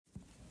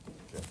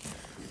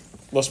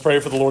Let's pray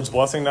for the Lord's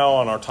blessing now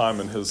on our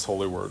time in his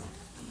holy word.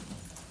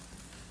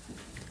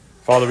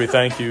 Father, we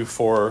thank you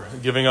for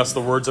giving us the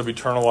words of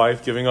eternal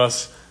life, giving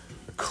us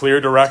a clear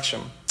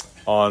direction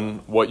on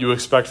what you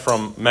expect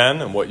from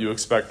men and what you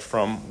expect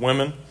from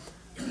women.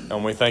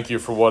 And we thank you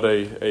for what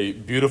a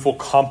beautiful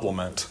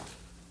complement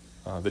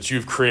that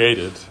you've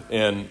created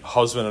in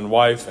husband and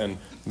wife and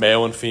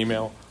male and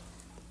female.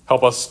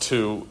 Help us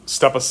to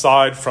step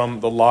aside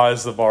from the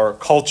lies of our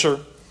culture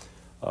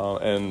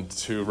and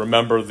to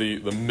remember the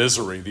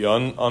misery, the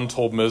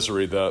untold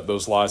misery that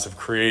those lies have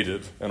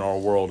created in our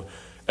world,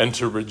 and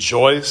to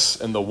rejoice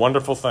in the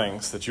wonderful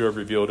things that you have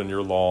revealed in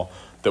your law,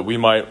 that we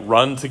might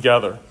run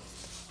together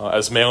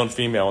as male and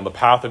female in the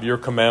path of your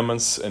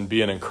commandments and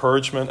be an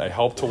encouragement, a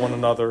help to one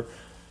another.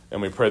 And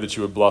we pray that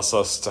you would bless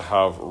us to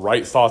have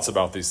right thoughts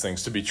about these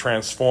things, to be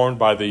transformed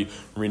by the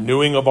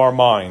renewing of our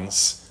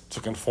minds,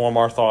 to conform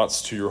our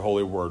thoughts to your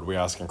holy word. We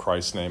ask in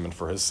Christ's name and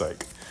for his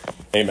sake.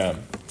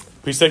 Amen.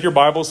 Please take your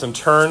Bibles and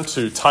turn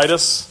to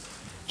Titus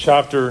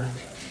chapter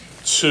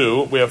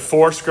 2. We have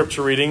 4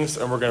 scripture readings,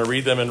 and we're going to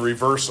read them in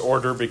reverse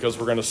order because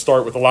we're going to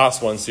start with the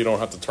last one so you don't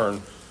have to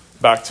turn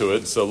back to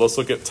it. So let's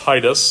look at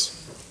Titus.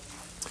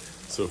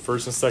 So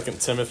 1st and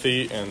 2nd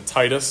Timothy and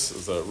Titus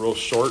is a real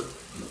short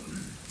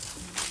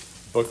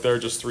book there,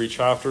 just 3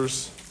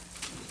 chapters.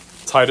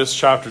 Titus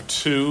chapter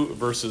 2,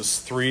 verses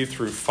 3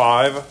 through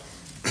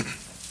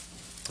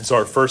 5 is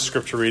our first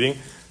scripture reading.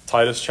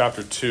 Titus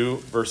chapter 2,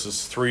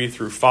 verses 3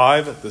 through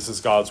 5. This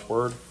is God's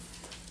word.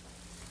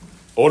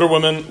 Older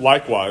women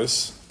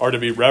likewise are to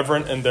be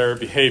reverent in their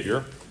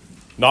behavior,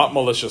 not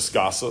malicious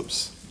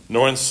gossips,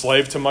 nor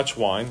enslaved to much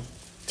wine,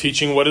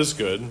 teaching what is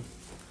good,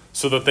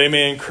 so that they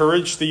may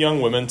encourage the young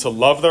women to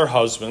love their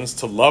husbands,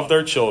 to love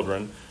their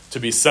children, to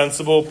be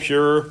sensible,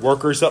 pure,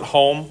 workers at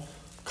home,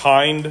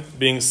 kind,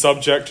 being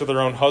subject to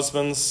their own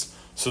husbands,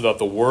 so that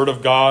the word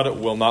of God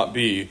will not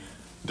be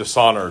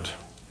dishonored.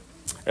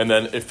 And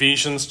then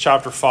Ephesians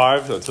chapter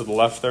 5, to the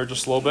left there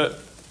just a little bit.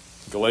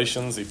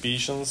 Galatians,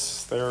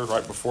 Ephesians there,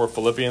 right before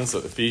Philippians.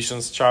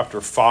 Ephesians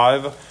chapter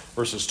 5,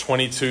 verses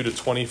 22 to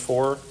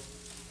 24.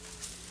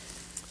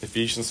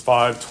 Ephesians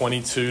 5,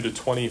 22 to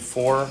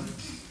 24.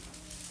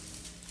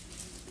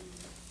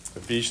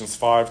 Ephesians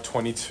 5,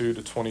 22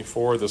 to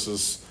 24. This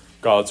is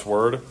God's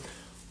word.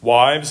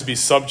 Wives, be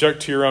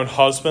subject to your own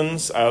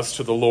husbands as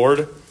to the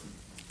Lord.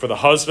 For the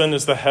husband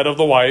is the head of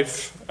the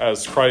wife,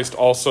 as Christ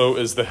also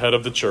is the head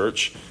of the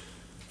church.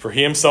 For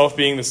he himself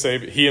being the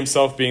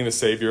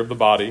Savior of the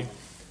body.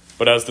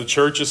 But as the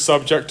church is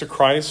subject to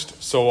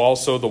Christ, so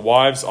also the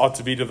wives ought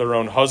to be to their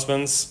own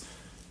husbands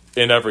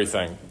in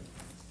everything.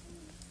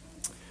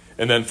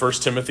 And then 1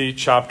 Timothy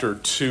chapter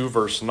 2,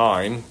 verse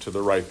 9, to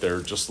the right there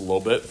just a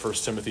little bit. 1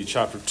 Timothy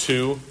chapter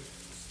 2,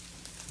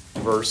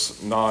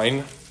 verse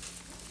 9.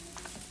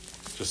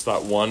 Just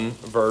that one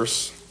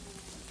verse.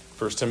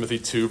 1 Timothy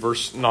 2,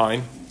 verse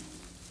 9.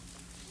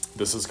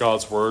 This is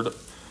God's word.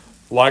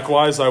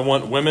 Likewise, I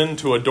want women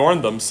to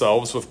adorn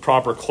themselves with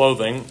proper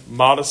clothing,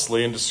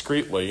 modestly and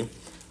discreetly,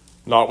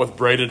 not with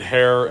braided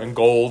hair and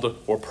gold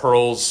or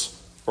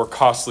pearls or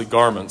costly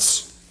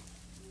garments.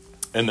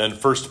 And then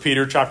 1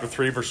 Peter chapter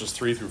 3, verses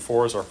 3 through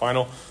 4 is our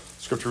final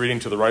scripture reading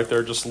to the right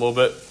there just a little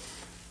bit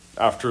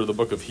after the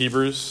book of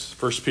Hebrews.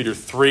 1 Peter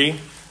 3,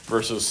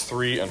 verses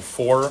 3 and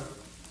 4.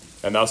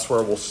 And that's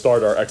where we'll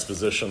start our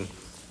exposition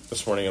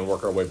this morning and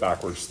work our way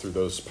backwards through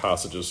those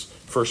passages.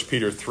 1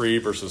 Peter 3,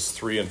 verses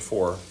 3 and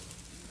 4.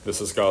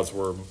 This is God's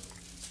word.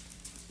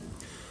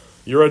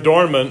 Your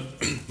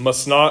adornment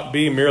must not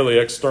be merely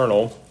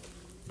external,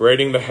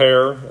 braiding the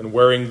hair and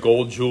wearing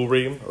gold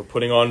jewelry or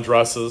putting on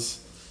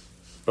dresses,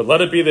 but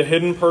let it be the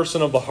hidden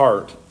person of the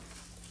heart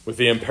with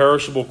the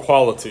imperishable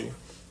quality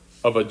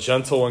of a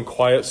gentle and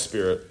quiet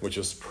spirit, which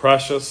is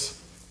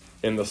precious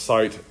in the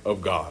sight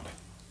of God.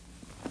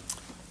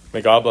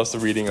 May God bless the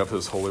reading of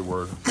his holy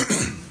word.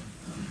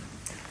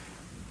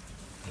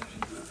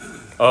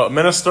 A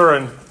minister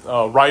and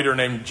writer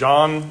named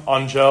John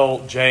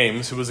Angell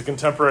James, who was a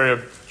contemporary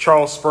of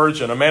Charles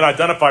Spurgeon, a man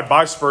identified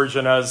by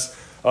Spurgeon as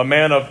an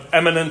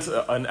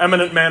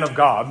eminent man of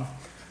God,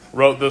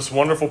 wrote this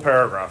wonderful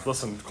paragraph.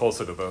 Listen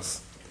closely to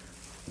this.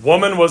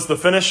 Woman was the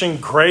finishing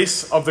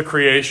grace of the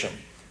creation.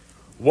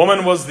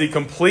 Woman was the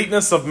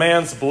completeness of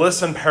man's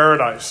bliss and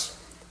paradise.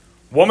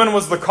 Woman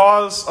was the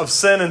cause of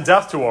sin and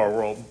death to our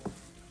world.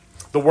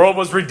 The world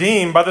was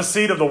redeemed by the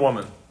seed of the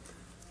woman.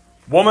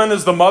 Woman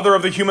is the mother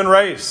of the human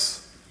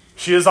race.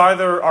 She is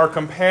either our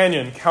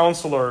companion,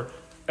 counselor,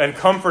 and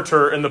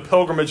comforter in the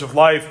pilgrimage of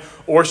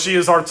life, or she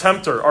is our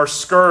tempter, our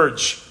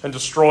scourge and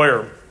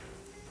destroyer.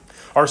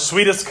 Our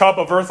sweetest cup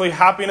of earthly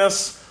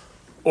happiness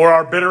or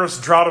our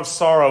bitterest draught of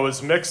sorrow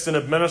is mixed and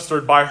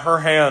administered by her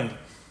hand.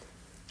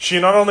 She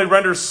not only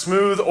renders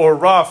smooth or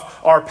rough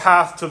our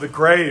path to the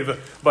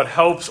grave, but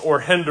helps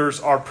or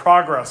hinders our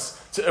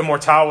progress to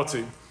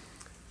immortality.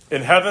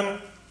 In heaven,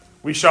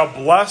 we shall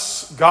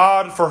bless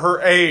God for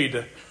her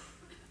aid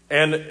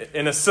and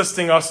in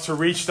assisting us to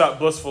reach that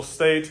blissful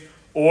state,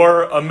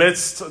 or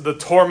amidst the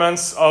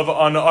torments of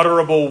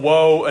unutterable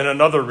woe in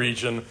another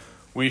region,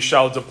 we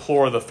shall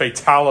deplore the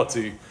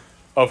fatality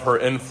of her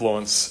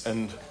influence,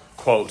 end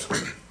quote.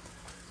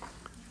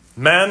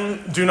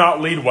 Men do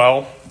not lead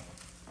well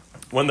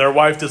when their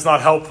wife does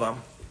not help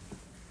them.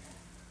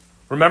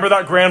 Remember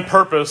that grand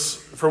purpose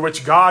for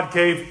which God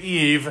gave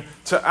Eve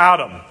to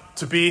Adam,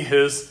 to be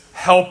his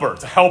helper,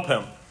 to help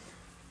him.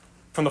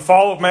 From the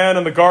fall of man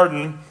in the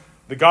garden,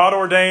 the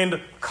God-ordained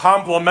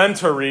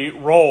complementary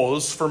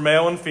roles for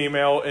male and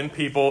female in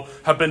people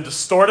have been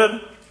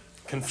distorted,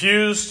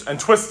 confused, and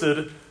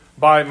twisted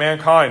by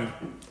mankind.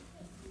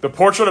 The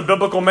portrait of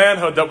biblical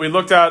manhood that we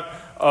looked at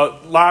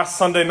last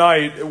Sunday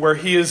night, where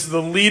he is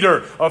the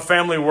leader of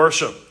family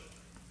worship,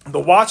 the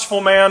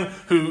watchful man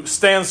who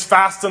stands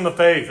fast in the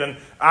faith and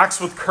acts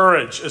with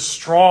courage, is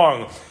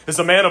strong, is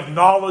a man of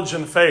knowledge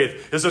and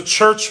faith, is a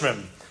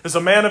churchman, is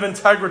a man of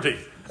integrity,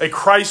 a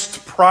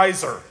Christ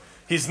prizer.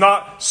 He's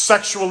not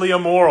sexually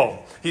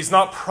immoral. He's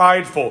not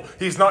prideful.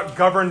 He's not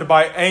governed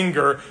by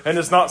anger and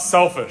is not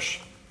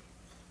selfish.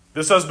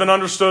 This has been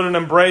understood and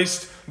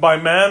embraced by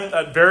men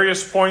at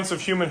various points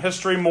of human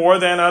history more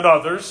than at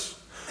others.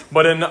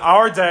 But in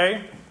our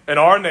day, in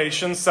our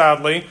nation,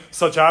 sadly,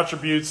 such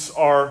attributes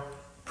are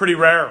pretty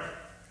rare.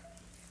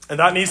 And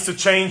that needs to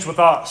change with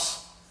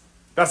us.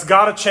 That's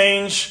got to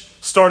change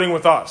starting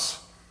with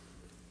us.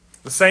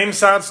 The same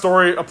sad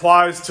story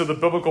applies to the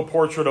biblical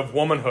portrait of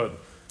womanhood.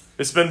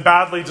 It's been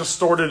badly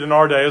distorted in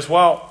our day as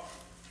well.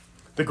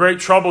 The great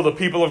trouble the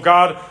people of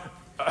God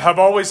have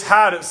always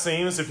had, it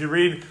seems, if you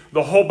read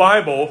the whole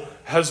Bible,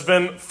 has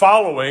been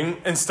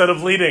following instead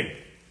of leading.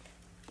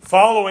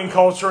 Following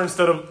culture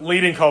instead of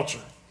leading culture.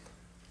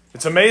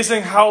 It's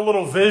amazing how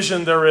little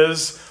vision there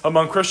is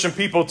among Christian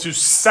people to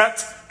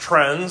set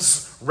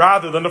trends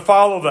rather than to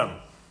follow them.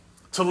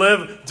 To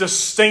live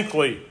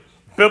distinctly,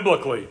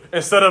 biblically,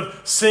 instead of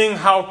seeing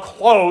how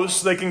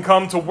close they can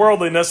come to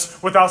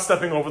worldliness without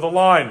stepping over the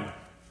line.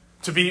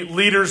 To be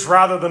leaders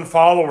rather than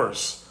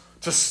followers.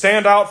 To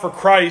stand out for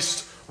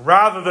Christ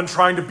rather than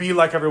trying to be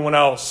like everyone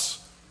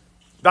else.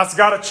 That's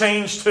got to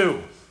change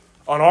too.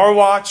 On our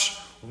watch,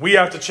 we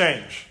have to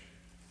change.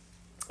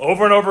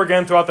 Over and over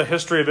again throughout the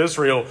history of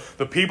Israel,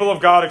 the people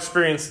of God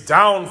experienced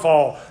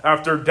downfall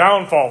after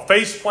downfall,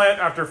 faceplant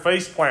after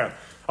faceplant,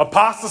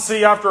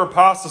 apostasy after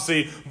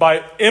apostasy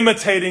by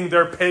imitating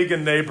their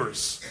pagan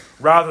neighbors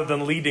rather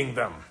than leading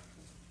them.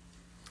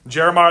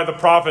 Jeremiah the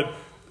prophet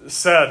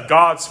said,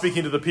 God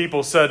speaking to the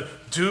people said,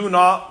 do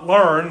not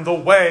learn the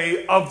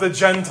way of the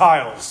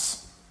Gentiles.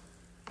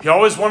 He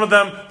always wanted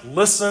them,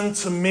 listen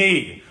to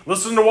me.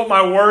 Listen to what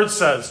my word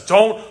says.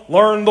 Don't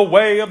learn the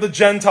way of the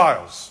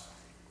Gentiles.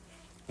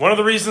 One of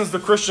the reasons the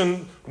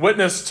Christian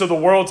witness to the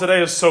world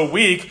today is so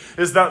weak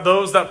is that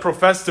those that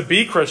profess to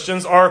be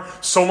Christians are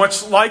so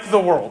much like the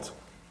world.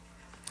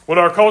 What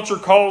our culture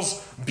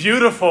calls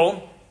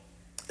beautiful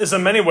is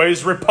in many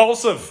ways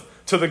repulsive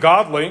to the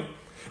godly.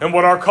 And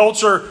what our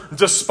culture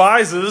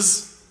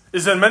despises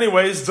is in many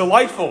ways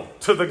delightful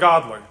to the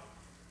godly.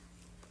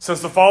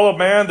 Since the fall of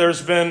man,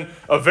 there's been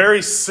a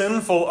very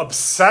sinful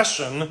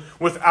obsession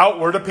with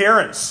outward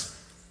appearance.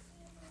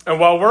 And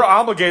while we're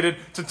obligated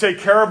to take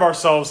care of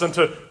ourselves and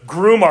to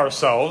groom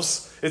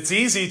ourselves, it's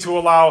easy to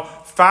allow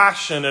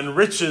fashion and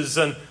riches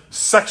and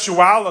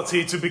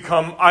sexuality to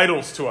become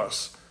idols to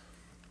us.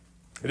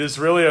 It is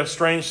really a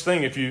strange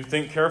thing if you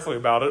think carefully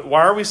about it.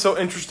 Why are we so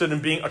interested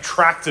in being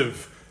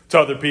attractive to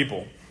other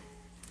people?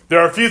 There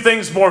are a few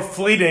things more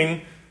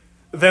fleeting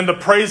than the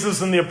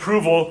praises and the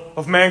approval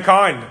of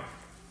mankind.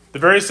 The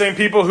very same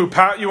people who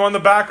pat you on the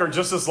back are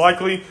just as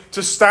likely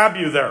to stab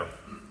you there.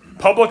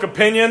 Public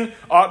opinion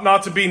ought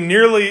not to be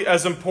nearly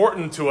as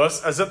important to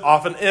us as it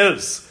often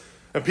is.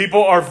 And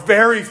people are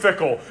very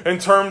fickle in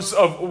terms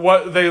of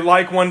what they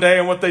like one day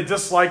and what they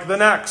dislike the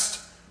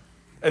next.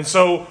 And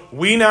so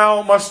we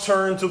now must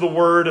turn to the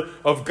Word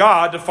of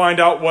God to find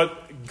out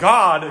what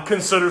God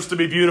considers to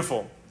be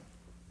beautiful.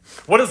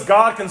 What does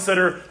God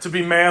consider to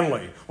be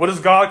manly? What does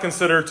God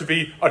consider to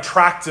be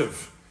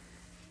attractive?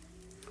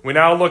 We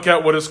now look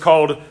at what is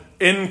called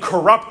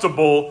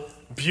incorruptible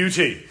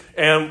beauty,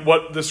 and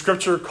what the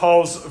Scripture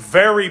calls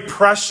very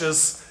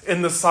precious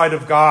in the sight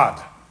of God.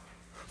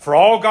 For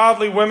all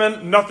godly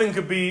women, nothing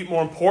could be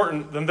more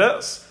important than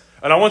this.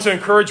 And I want to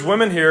encourage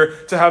women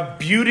here to have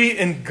beauty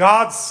in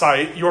God's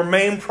sight your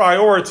main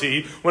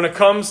priority when it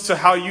comes to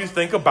how you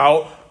think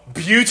about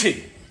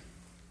beauty.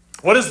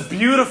 What is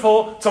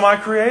beautiful to my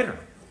Creator?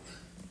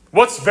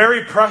 What's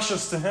very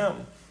precious to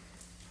Him?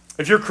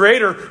 If your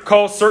Creator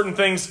calls certain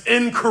things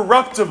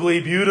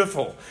incorruptibly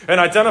beautiful and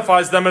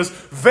identifies them as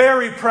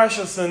very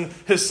precious in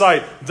His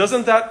sight,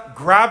 doesn't that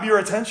grab your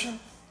attention?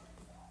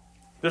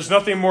 There's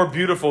nothing more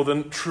beautiful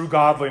than true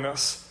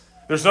godliness.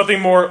 There's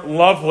nothing more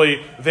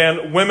lovely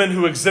than women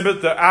who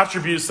exhibit the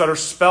attributes that are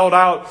spelled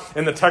out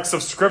in the text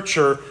of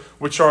Scripture,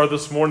 which are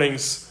this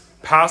morning's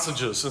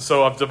passages. And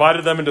so I've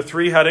divided them into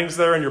 3 headings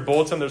there in your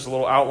bulletin. There's a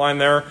little outline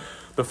there.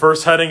 The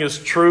first heading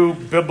is true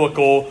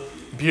biblical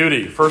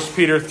beauty. 1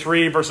 Peter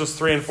 3, verses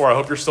 3 and 4. I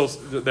hope you're still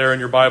there in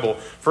your Bible.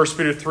 1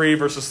 Peter 3,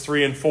 verses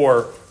 3 and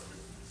 4.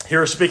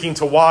 Here speaking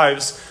to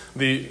wives,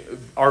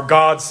 Our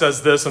God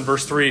says this in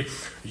verse 3,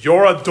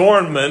 your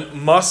adornment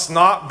must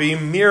not be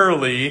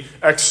merely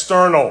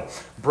external,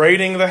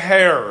 braiding the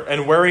hair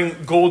and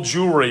wearing gold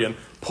jewelry and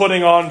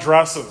putting on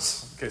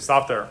dresses. Okay,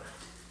 stop there.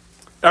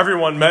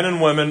 Everyone, men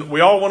and women, we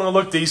all want to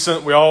look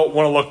decent. We all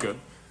want to look good.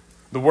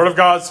 The Word of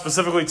God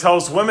specifically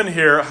tells women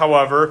here,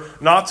 however,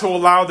 not to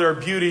allow their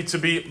beauty to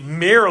be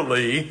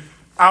merely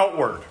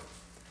outward.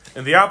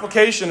 And the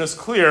application is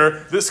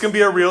clear. This can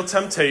be a real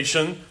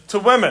temptation to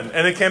women,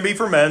 and it can be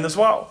for men as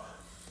well.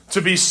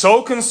 To be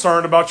so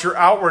concerned about your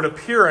outward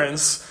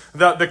appearance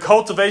that the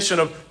cultivation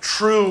of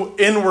true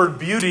inward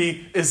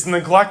beauty is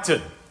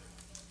neglected.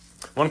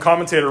 One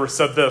commentator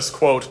said this,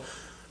 quote,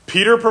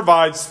 Peter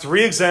provides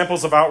 3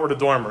 examples of outward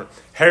adornment: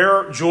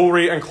 hair,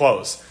 jewelry, and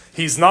clothes.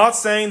 He's not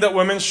saying that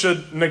women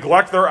should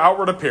neglect their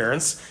outward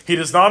appearance. He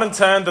does not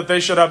intend that they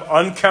should have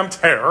unkempt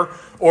hair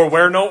or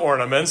wear no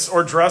ornaments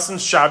or dress in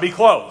shabby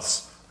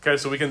clothes. Okay,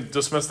 so we can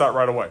dismiss that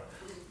right away.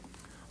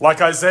 Like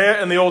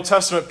Isaiah in the Old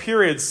Testament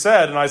period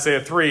said in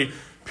Isaiah 3,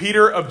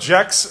 Peter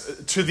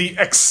objects to the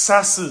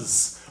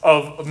excesses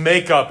of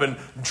makeup and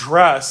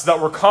dress that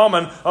were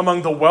common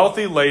among the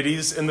wealthy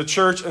ladies in the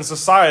church and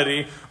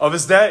society of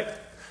his day.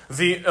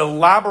 The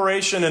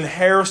elaboration in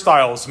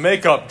hairstyles,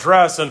 makeup,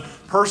 dress, and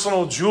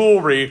personal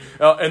jewelry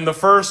in the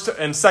 1st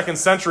and 2nd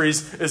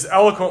centuries is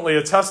eloquently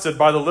attested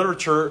by the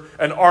literature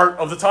and art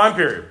of the time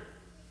period.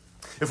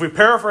 If we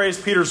paraphrase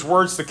Peter's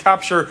words to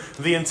capture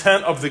the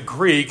intent of the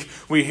Greek,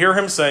 we hear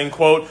him saying,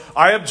 quote,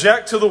 I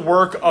object to the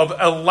work of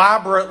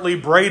elaborately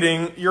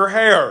braiding your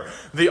hair,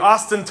 the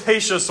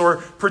ostentatious or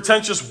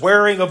pretentious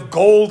wearing of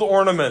gold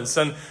ornaments,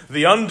 and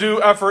the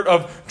undue effort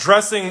of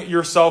dressing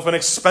yourself in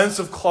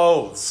expensive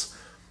clothes.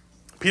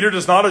 Peter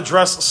does not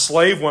address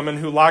slave women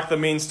who lack the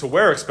means to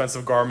wear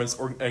expensive garments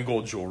and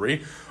gold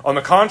jewelry. On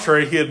the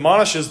contrary, he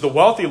admonishes the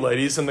wealthy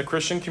ladies in the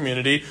Christian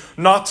community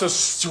not to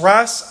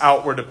stress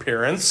outward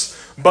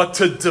appearance, but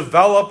to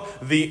develop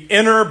the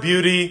inner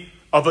beauty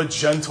of a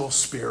gentle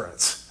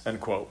spirit.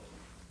 End quote.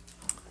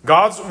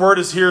 God's word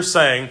is here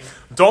saying,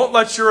 don't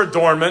let your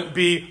adornment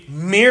be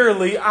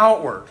merely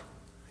outward.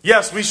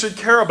 Yes, we should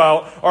care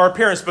about our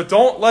appearance, but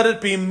don't let it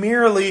be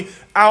merely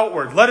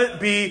outward. Let it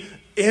be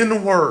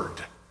inward.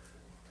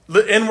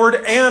 Inward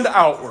and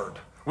outward.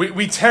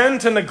 We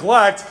tend to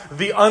neglect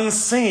the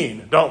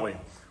unseen, don't we?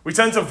 We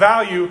tend to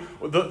value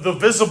the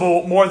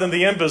visible more than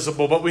the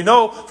invisible, but we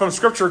know from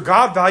Scripture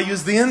God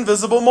values the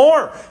invisible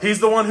more. He's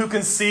the one who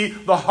can see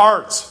the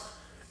heart.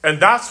 And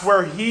that's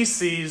where he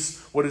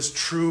sees what is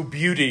true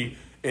beauty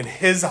in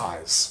his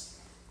eyes.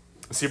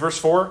 See verse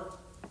 4?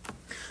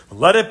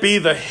 Let it be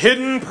the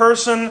hidden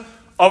person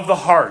of the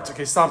heart.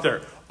 Okay, stop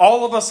there.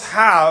 All of us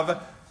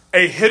have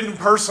a hidden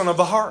person of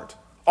the heart.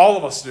 All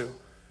of us do.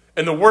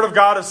 And the Word of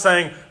God is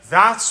saying,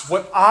 that's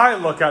what I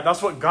look at.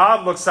 That's what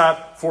God looks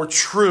at for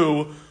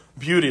true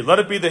beauty. Let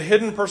it be the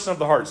hidden person of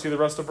the heart. See the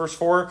rest of verse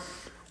 4?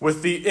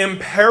 With the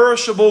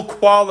imperishable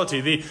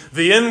quality,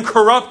 the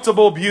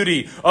incorruptible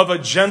beauty of a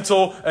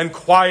gentle and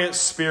quiet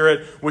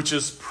spirit, which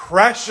is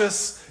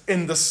precious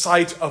in the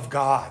sight of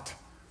God.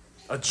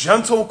 A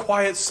gentle,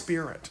 quiet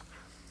spirit.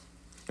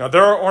 Now,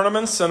 there are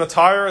ornaments and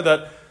attire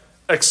that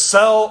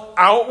excel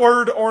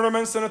outward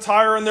ornaments and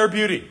attire in their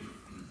beauty.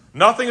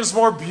 Nothing is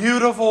more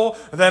beautiful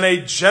than a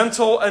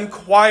gentle and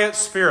quiet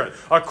spirit,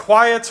 a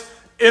quiet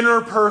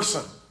inner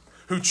person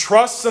who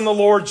trusts in the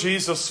Lord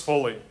Jesus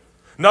fully.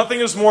 Nothing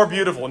is more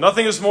beautiful.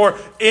 Nothing is more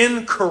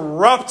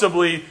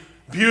incorruptibly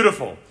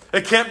beautiful.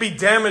 It can't be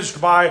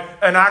damaged by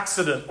an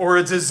accident or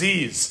a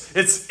disease.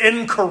 It's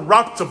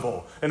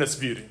incorruptible in its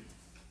beauty.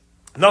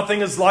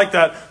 Nothing is like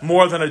that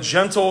more than a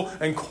gentle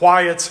and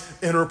quiet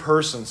inner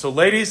person. So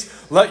ladies,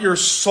 let your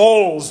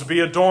souls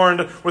be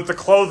adorned with the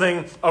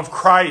clothing of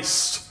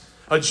Christ.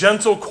 A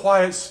gentle,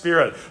 quiet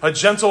spirit. A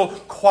gentle,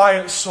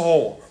 quiet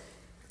soul.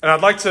 And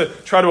I'd like to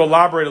try to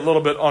elaborate a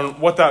little bit on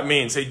what that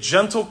means. A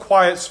gentle,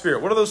 quiet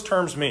spirit. What do those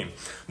terms mean?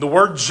 The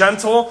word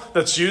gentle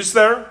that's used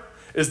there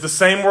is the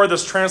same word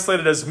that's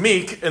translated as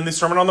meek in the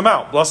Sermon on the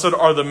Mount. Blessed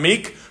are the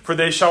meek, for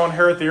they shall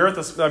inherit the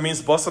earth. That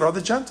means blessed are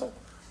the gentle.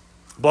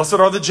 Blessed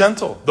are the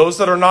gentle. Those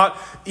that are not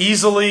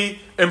easily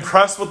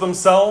impressed with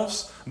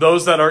themselves.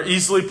 Those that are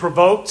easily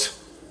provoked.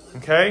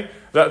 Okay?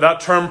 That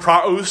term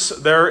praus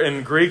there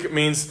in Greek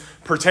means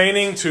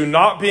pertaining to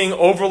not being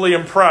overly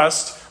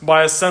impressed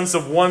by a sense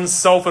of one's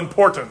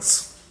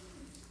self-importance.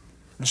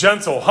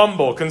 Gentle,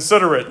 humble,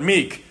 considerate,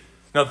 meek.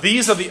 Now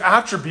these are the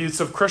attributes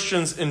of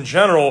Christians in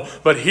general,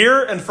 but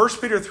here in 1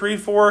 Peter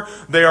 3:4,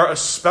 they are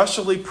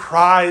especially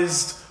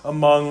prized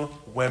among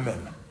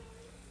women.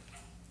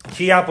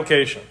 Key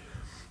application.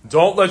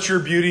 Don't let your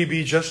beauty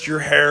be just your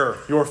hair,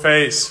 your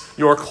face,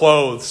 your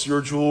clothes,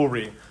 your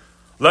jewelry.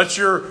 Let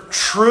your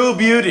true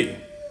beauty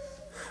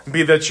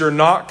be that you're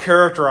not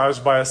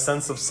characterized by a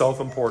sense of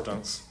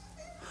self-importance.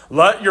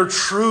 Let your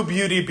true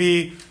beauty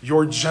be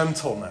your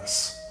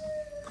gentleness.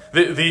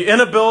 The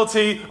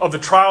inability of the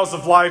trials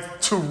of life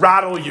to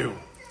rattle you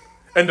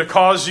and to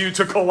cause you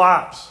to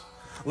collapse.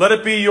 Let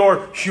it be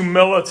your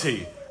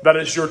humility that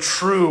is your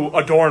true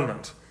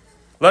adornment.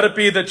 Let it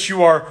be that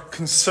you are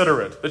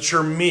considerate, that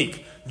you're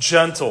meek,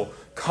 gentle,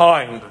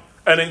 kind,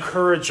 and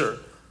encourager.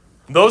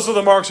 Those are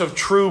the marks of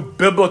true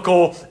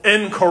biblical,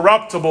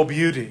 incorruptible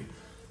beauty.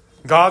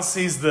 God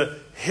sees the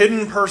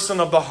hidden person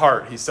of the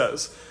heart, he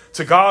says.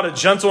 To God, a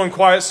gentle and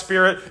quiet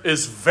spirit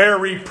is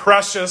very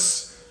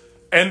precious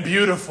and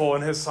beautiful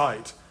in his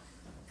sight.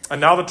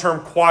 And now the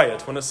term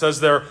quiet, when it says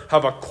there,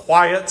 have a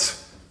quiet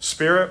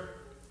spirit,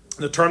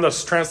 the term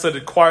that's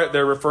translated quiet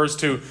there refers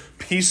to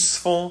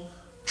peaceful,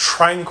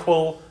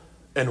 tranquil,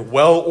 and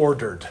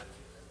well-ordered.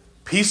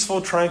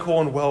 Peaceful, tranquil,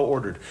 and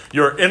well-ordered.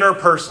 Your inner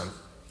person.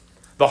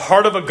 The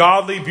heart of a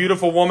godly,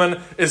 beautiful woman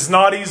is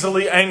not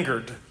easily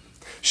angered.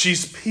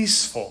 She's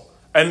peaceful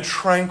and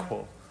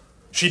tranquil.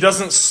 She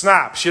doesn't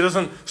snap. She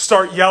doesn't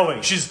start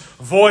yelling. She's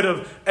void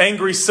of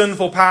angry,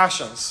 sinful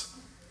passions.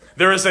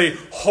 There is a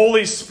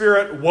Holy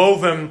Spirit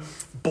woven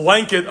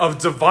blanket of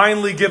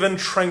divinely given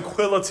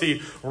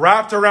tranquility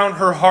wrapped around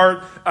her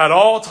heart at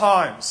all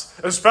times,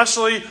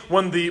 especially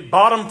when the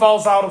bottom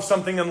falls out of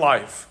something in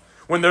life.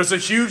 When there's a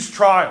huge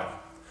trial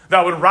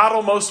that would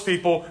rattle most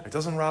people, it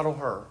doesn't rattle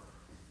her.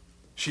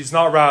 She's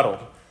not rattled.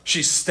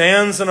 She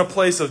stands in a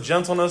place of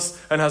gentleness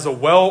and has a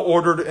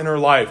well-ordered inner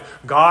life.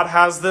 God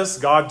has this.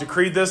 God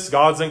decreed this.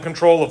 God's in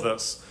control of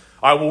this.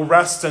 I will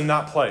rest in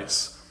that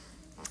place.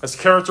 It's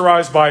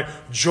characterized by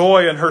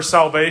joy in her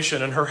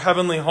salvation and her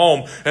heavenly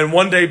home and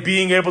one day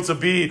being able to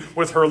be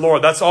with her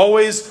Lord. That's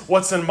always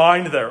what's in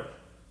mind there.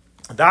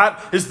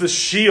 That is the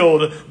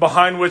shield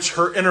behind which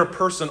her inner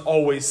person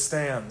always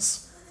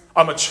stands.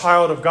 I'm a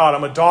child of God.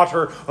 I'm a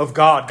daughter of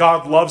God.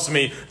 God loves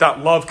me. That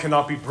love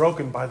cannot be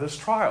broken by this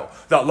trial.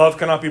 That love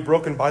cannot be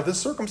broken by this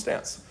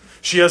circumstance.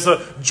 She has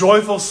a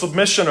joyful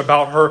submission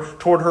about her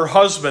toward her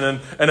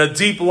husband and a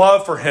deep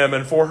love for him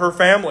and for her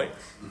family.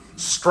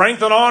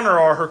 Strength and honor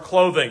are her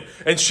clothing,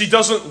 and she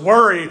doesn't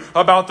worry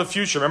about the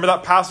future. Remember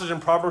that passage in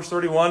Proverbs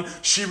 31?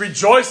 She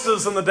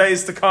rejoices in the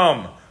days to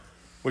come,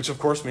 which of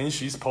course means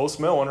she's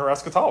post-mill in her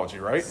eschatology,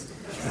 right?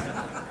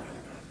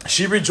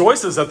 She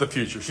rejoices at the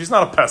future. She's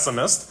not a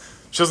pessimist.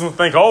 She doesn't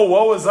think, oh,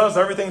 woe is us,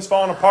 everything's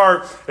falling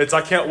apart. It's, I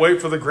can't wait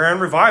for the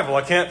grand revival.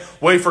 I can't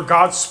wait for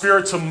God's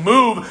Spirit to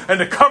move and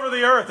to cover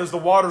the earth as the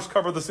waters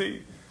cover the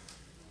sea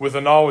with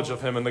the knowledge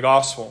of him and the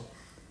gospel.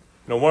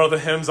 You know, one of the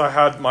hymns I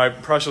had my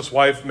precious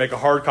wife make a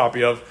hard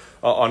copy of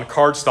on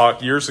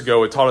cardstock years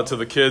ago, we taught it to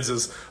the kids,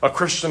 is A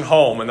Christian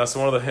Home, and that's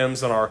one of the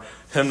hymns in our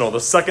hymnal. The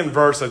second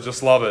verse, I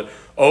just love it.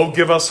 Oh,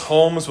 give us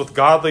homes with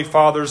godly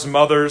fathers,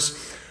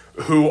 mothers,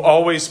 who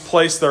always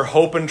place their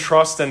hope and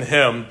trust in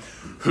him,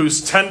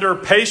 whose tender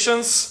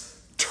patience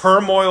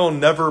turmoil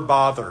never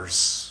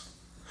bothers,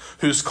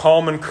 whose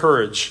calm and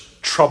courage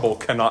trouble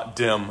cannot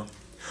dim.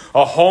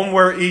 A home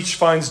where each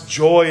finds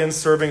joy in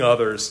serving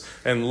others,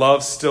 and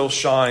love still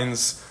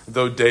shines,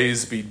 though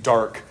days be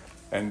dark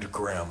and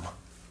grim.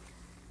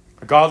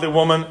 A godly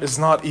woman is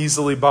not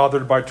easily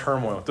bothered by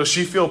turmoil. Does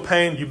she feel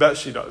pain? You bet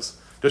she does.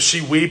 Does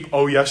she weep?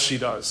 Oh, yes, she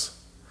does.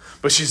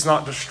 But she's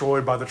not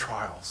destroyed by the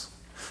trials.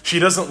 She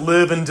doesn't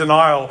live in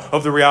denial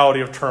of the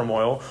reality of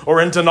turmoil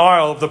or in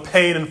denial of the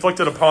pain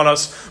inflicted upon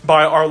us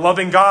by our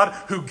loving God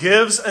who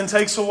gives and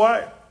takes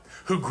away,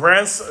 who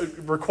grants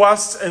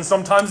requests and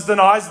sometimes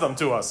denies them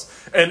to us.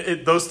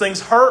 And those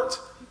things hurt.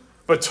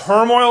 But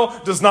turmoil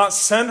does not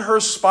send her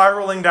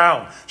spiraling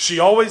down. She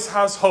always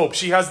has hope.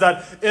 She has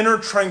that inner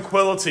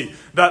tranquility,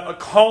 that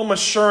calm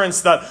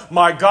assurance that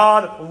my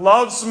God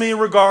loves me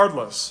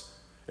regardless.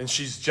 And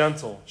she's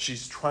gentle,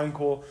 she's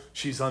tranquil,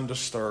 she's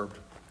undisturbed.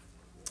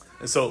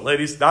 And so,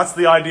 ladies, that's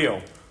the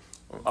ideal.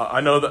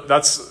 I know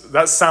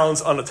that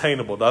sounds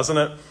unattainable, doesn't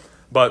it?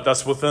 But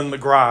that's within the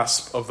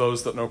grasp of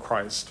those that know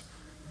Christ.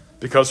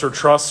 Because her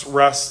trust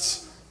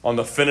rests on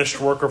the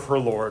finished work of her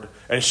Lord,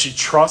 and she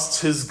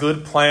trusts his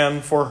good plan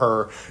for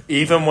her,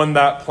 even when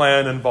that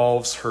plan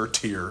involves her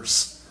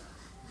tears.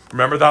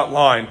 Remember that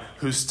line,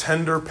 whose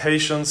tender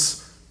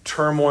patience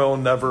turmoil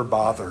never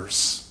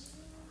bothers,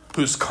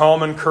 whose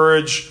calm and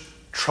courage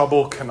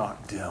trouble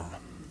cannot dim.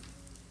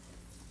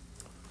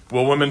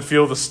 Will women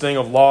feel the sting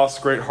of loss,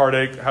 great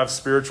heartache, have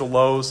spiritual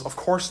lows? Of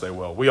course they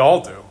will. We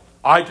all do.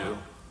 I do.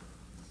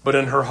 But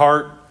in her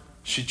heart,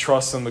 she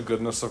trusts in the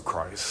goodness of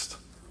Christ,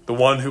 the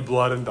one who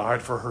bled and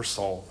died for her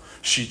soul.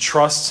 She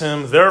trusts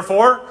him.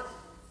 Therefore,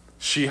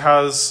 she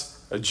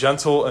has a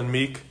gentle and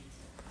meek,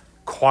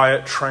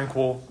 quiet,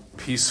 tranquil,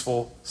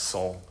 peaceful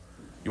soul.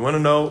 You want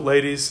to know,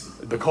 ladies,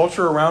 the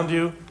culture around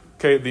you,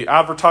 okay, the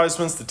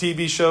advertisements, the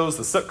TV shows,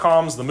 the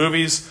sitcoms, the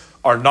movies,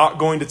 are not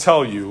going to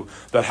tell you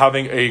that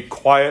having a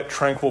quiet,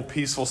 tranquil,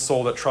 peaceful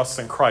soul that trusts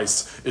in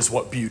Christ is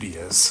what beauty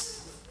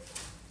is.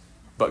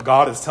 But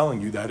God is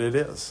telling you that it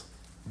is.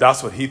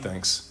 That's what he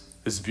thinks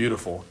is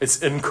beautiful.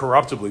 It's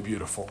incorruptibly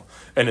beautiful,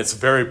 and it's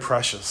very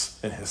precious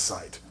in his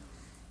sight.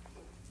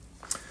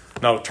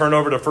 Now turn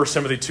over to 1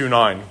 Timothy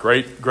 2:9.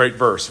 Great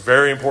verse.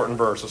 Very important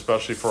verse,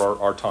 especially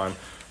for our time.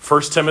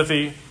 1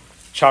 Timothy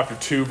chapter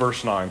 2,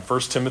 verse 9. 1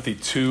 Timothy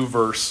 2,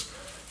 verse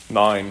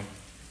 9.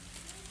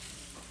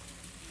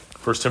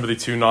 1 Timothy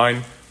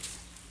 2:9,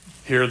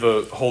 here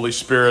the Holy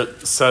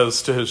Spirit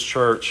says to his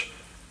church,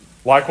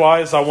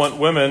 likewise, I want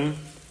women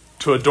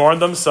to adorn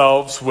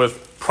themselves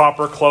with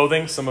proper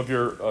clothing. Some of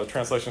your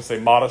translations say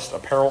modest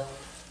apparel.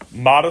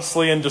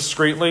 Modestly and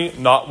discreetly,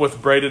 not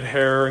with braided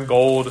hair and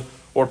gold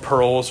or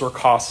pearls or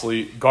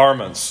costly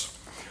garments.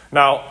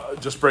 Now,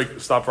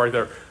 stop right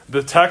there.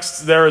 The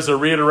text there is a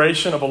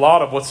reiteration of a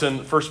lot of what's in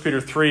 1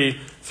 Peter 3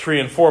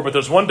 and 4, but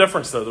there's one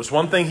difference there. There's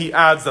one thing he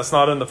adds that's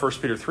not in the 1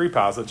 Peter 3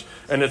 passage,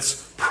 and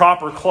it's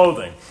proper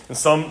clothing. And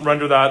some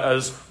render that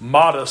as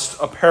modest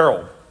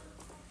apparel.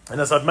 And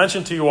as I've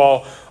mentioned to you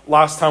all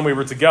last time we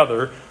were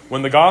together,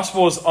 when the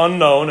gospel is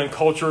unknown and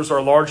cultures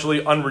are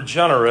largely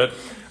unregenerate,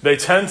 they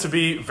tend to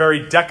be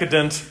very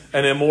decadent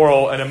and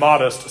immoral and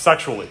immodest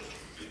sexually.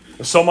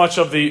 So much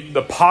of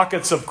the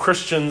pockets of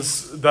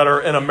Christians that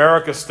are in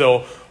America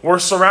still, we're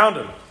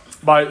surrounded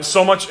by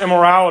so much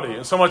immorality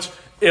and so much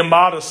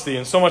immodesty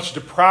and so much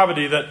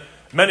depravity that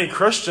many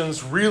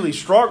Christians really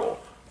struggle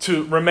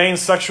to remain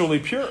sexually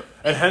pure.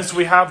 And hence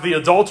we have the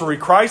adultery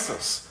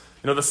crisis.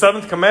 The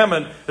seventh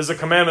commandment is a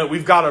commandment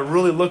we've got to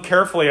really look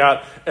carefully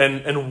at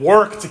and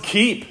work to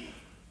keep,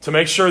 to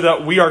make sure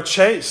that we are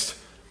chaste.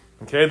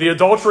 Okay, the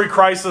adultery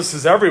crisis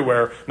is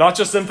everywhere, not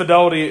just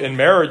infidelity in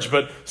marriage,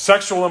 but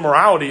sexual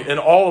immorality in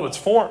all of its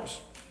forms.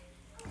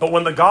 But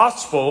when the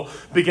gospel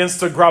begins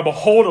to grab a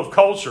hold of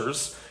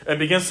cultures and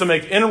begins to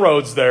make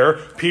inroads there,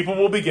 people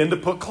will begin to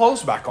put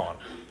clothes back on.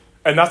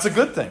 And that's a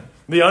good thing.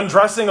 The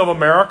undressing of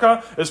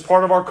America is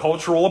part of our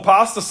cultural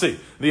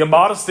apostasy. The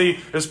immodesty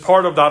is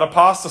part of that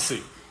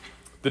apostasy.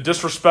 The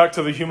disrespect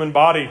to the human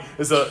body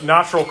is a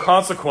natural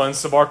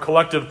consequence of our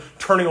collective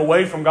turning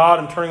away from God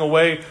and turning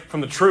away from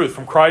the truth,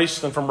 from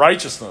Christ and from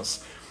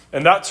righteousness.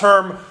 And that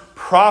term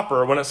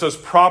proper, when it says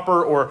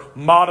proper or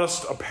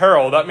modest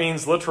apparel, that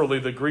means literally,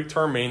 the Greek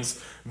term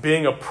means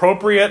being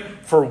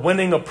appropriate for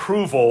winning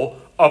approval,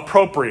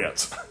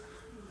 appropriate.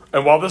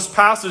 And while this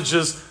passage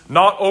is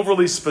not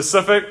overly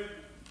specific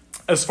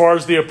as far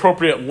as the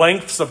appropriate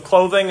lengths of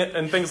clothing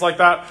and things like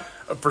that,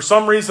 for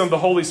some reason, the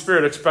Holy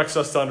Spirit expects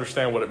us to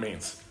understand what it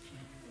means,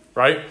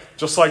 right?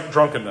 Just like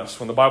drunkenness.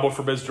 When the Bible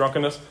forbids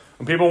drunkenness,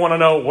 when people want to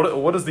know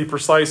what is the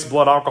precise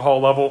blood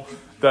alcohol level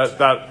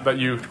that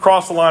you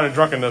cross the line in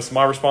drunkenness,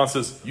 my response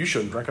is, you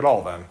shouldn't drink at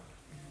all then.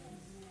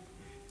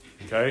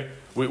 Okay?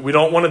 We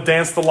don't want to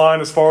dance the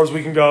line as far as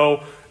we can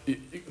go.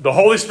 The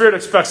Holy Spirit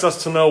expects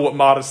us to know what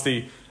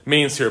modesty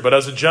means here. But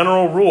as a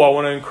general rule, I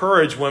want to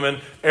encourage women,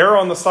 err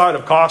on the side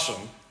of caution.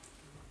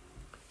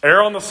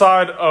 Err on the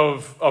side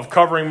of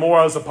covering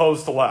more as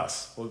opposed to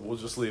less. We'll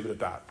just leave it at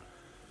that.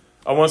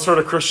 I once heard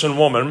a Christian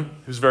woman,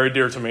 who's very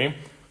dear to me,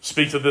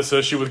 speak to this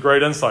issue with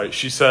great insight.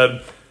 She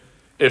said,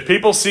 if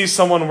people see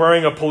someone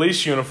wearing a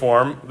police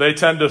uniform, they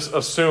tend to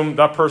assume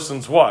that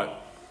person's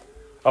what?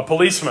 A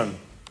policeman.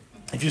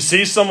 If you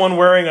see someone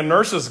wearing a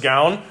nurse's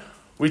gown,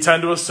 we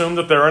tend to assume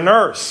that they're a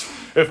nurse.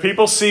 If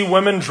people see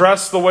women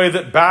dressed the way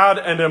that bad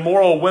and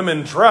immoral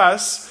women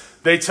dress,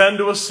 they tend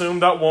to assume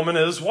that woman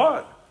is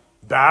what?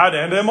 Bad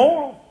and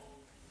immoral.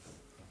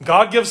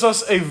 God gives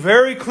us a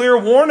very clear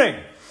warning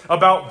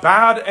about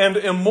bad and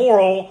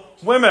immoral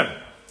women.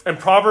 In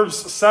Proverbs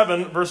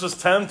 7, verses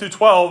 10 through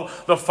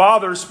 12, the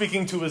father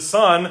speaking to his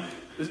son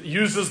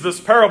uses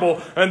this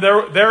parable, and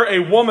there a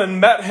woman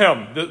met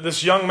him,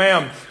 this young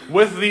man,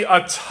 with the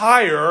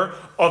attire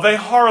of a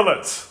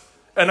harlot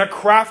and a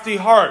crafty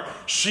heart.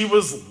 She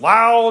was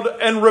loud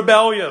and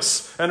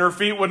rebellious, and her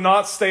feet would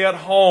not stay at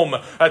home.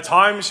 At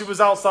times she was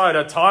outside,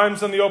 at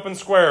times in the open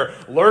square,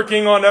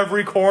 lurking on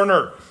every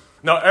corner.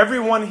 Now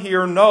everyone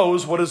here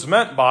knows what is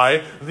meant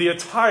by the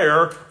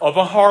attire of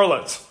a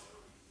harlot.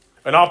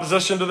 In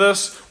opposition to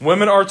this,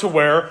 women are to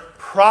wear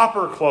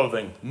proper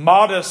clothing,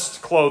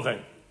 modest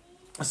clothing.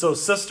 So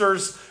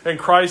sisters in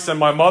Christ and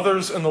my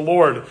mothers in the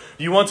Lord,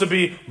 you want to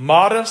be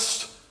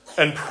modest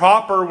and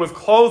proper with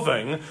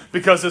clothing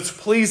because it's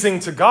pleasing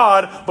to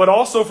God, but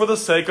also for the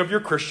sake of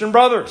your Christian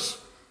brothers.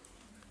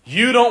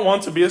 You don't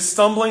want to be a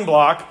stumbling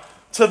block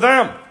to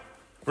them.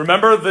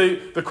 Remember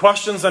the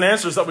questions and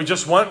answers that we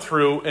just went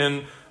through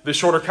in the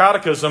shorter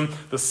catechism.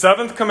 The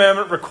seventh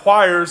commandment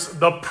requires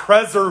the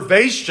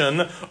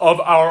preservation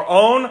of our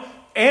own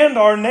and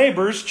our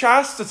neighbor's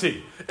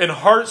chastity in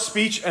heart,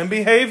 speech, and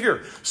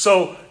behavior.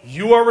 So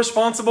you are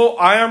responsible,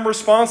 I am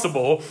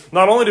responsible,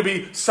 not only to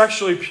be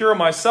sexually pure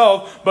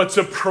myself, but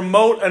to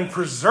promote and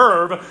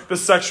preserve the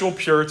sexual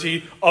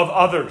purity of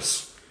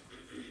others.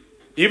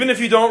 Even if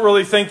you don't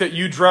really think that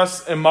you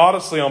dress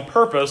immodestly on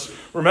purpose,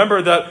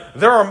 remember that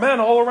there are men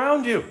all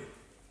around you.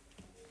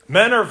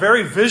 Men are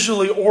very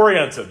visually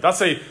oriented.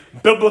 That's a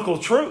biblical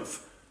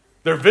truth.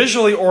 They're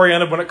visually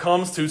oriented when it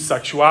comes to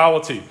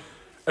sexuality.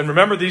 And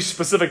remember these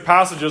specific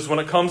passages when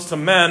it comes to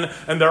men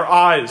and their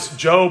eyes.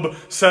 Job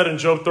said in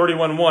Job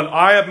 31:1,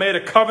 I have made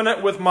a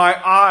covenant with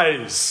my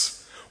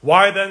eyes.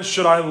 Why then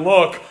should I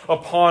look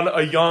upon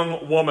a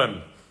young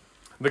woman?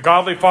 The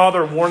godly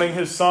father warning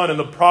his son in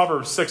the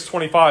Proverbs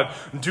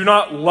 6:25, do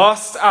not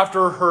lust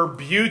after her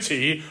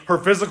beauty, her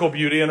physical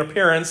beauty and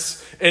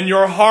appearance in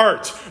your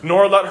heart,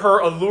 nor let her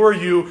allure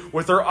you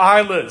with her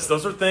eyelids.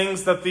 Those are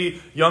things that the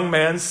young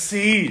man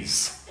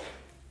sees.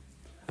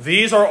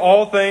 These are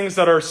all things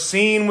that are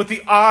seen with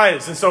the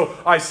eyes. And so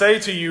I say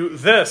to you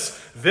this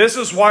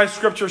is why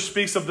Scripture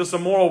speaks of this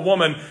immoral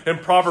woman in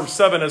Proverbs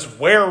 7 as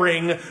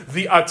wearing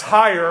the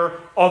attire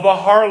of a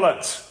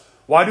harlot.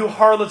 Why do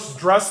harlots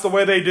dress the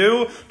way they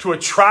do? To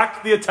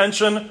attract the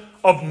attention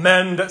of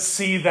men that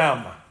see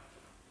them.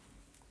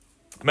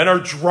 Men are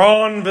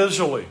drawn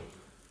visually.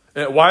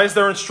 Why is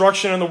there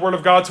instruction in the Word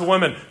of God to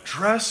women?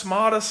 Dress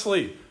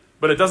modestly.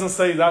 But it doesn't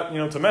say that,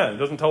 to men. It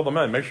doesn't tell the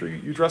men, make sure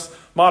you dress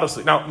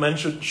modestly. Now, men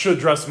should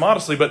dress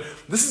modestly, but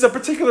this is a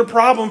particular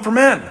problem for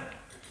men.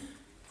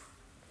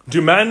 Do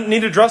men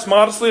need to dress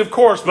modestly? Of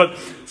course, but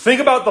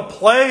think about the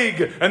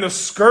plague and the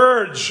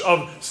scourge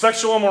of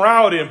sexual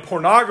immorality and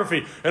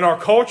pornography in our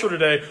culture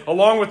today,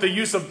 along with the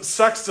use of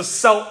sex to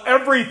sell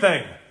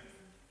everything.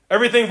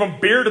 Everything from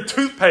beer to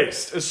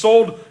toothpaste is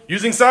sold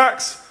using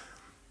sex.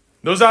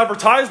 Those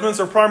advertisements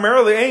are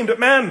primarily aimed at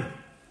men.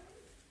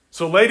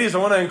 So ladies, I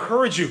want to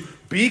encourage you,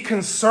 be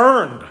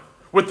concerned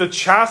with the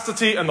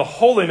chastity and the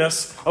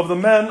holiness of the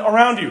men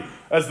around you.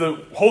 As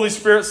the Holy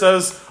Spirit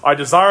says, I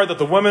desire that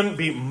the women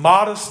be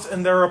modest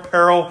in their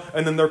apparel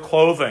and in their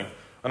clothing.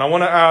 And I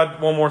want to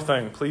add one more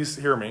thing. Please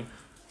hear me.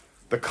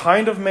 The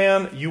kind of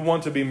man you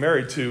want to be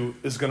married to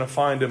is going to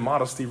find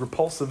immodesty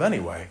repulsive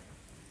anyway.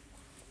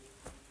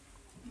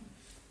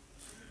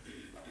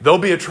 They'll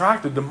be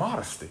attracted to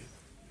modesty,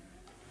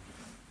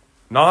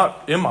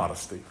 not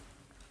immodesty.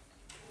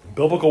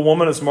 Biblical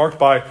woman is marked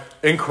by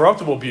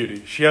incorruptible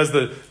beauty. She has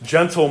the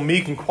gentle,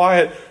 meek, and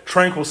quiet,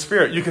 tranquil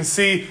spirit. You can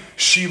see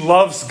she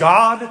loves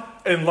God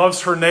and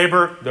loves her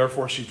neighbor,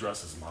 therefore she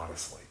dresses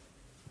modestly.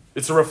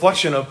 It's a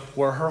reflection of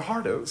where her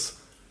heart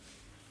is.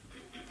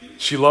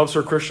 She loves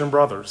her Christian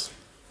brothers,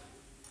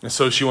 and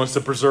so she wants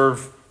to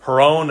preserve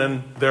her own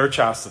and their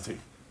chastity.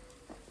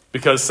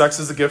 Because sex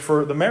is a gift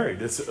for the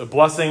married. It's a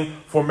blessing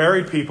for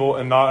married people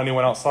and not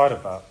anyone outside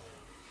of that.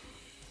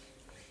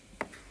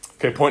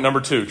 Okay, point number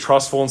 2,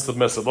 trustful and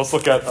submissive. Let's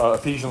look at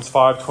Ephesians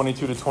 5,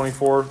 22 to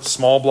 24.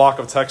 Small block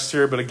of text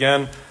here, but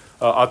again,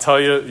 I'll tell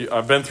you,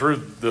 I've been through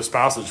this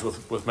passage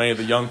with many of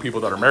the young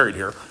people that are married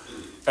here.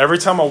 Every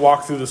time I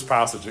walk through this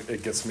passage,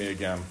 it gets me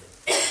again.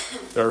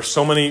 There are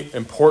so many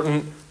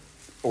important,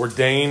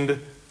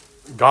 ordained,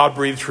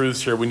 God-breathed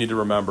truths here we need to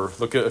remember.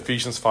 Look at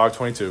Ephesians 5,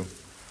 22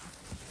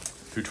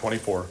 through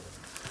 24.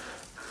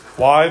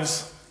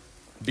 Wives,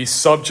 be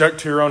subject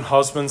to your own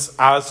husbands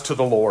as to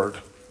the Lord.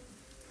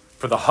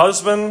 For the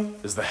husband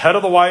is the head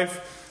of the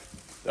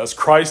wife, as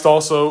Christ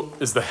also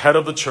is the head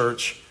of the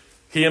church,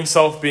 he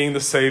himself being the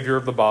Savior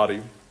of the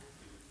body.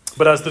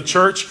 But as the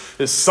church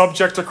is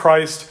subject to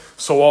Christ,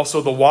 so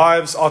also the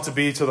wives ought to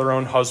be to their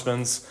own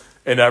husbands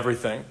in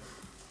everything.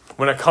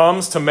 When it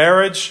comes to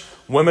marriage,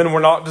 women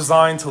were not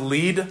designed to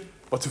lead,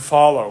 but to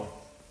follow.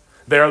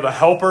 They are the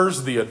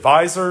helpers, the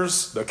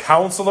advisors, the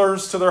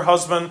counselors to their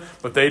husband,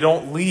 but they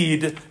don't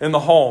lead in the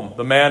home.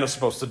 The man is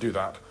supposed to do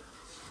that.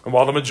 And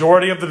while the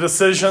majority of the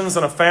decisions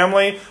in a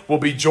family will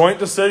be joint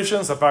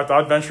decisions, in fact,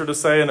 I'd venture to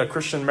say in a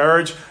Christian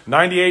marriage,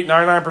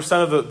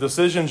 99% of the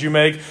decisions you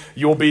make,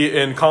 you'll be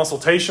in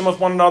consultation with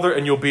one another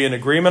and you'll be in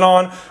agreement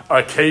on.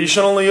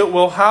 Occasionally it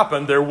will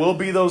happen. There will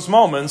be those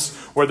moments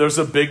where there's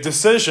a big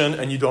decision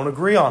and you don't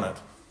agree on it.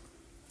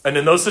 And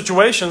in those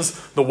situations,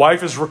 the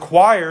wife is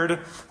required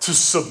to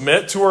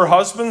submit to her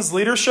husband's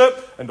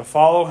leadership and to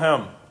follow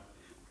him.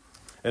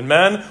 And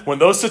men, when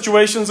those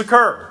situations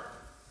occur,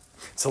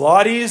 it's a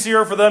lot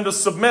easier for them to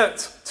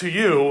submit to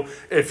you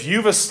if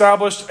you've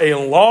established a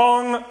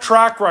long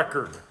track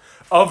record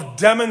of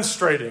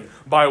demonstrating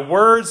by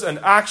words and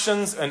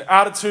actions and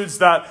attitudes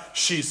that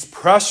she's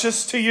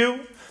precious to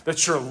you,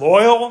 that you're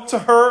loyal to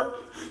her,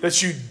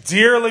 that you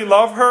dearly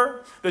love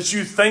her, that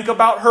you think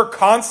about her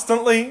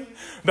constantly,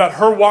 that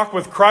her walk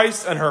with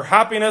Christ and her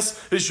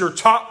happiness is your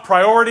top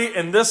priority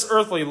in this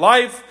earthly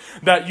life,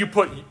 that you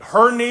put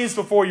her needs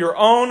before your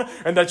own,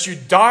 and that you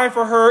die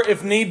for her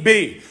if need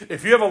be.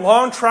 If you have a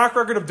long track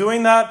record of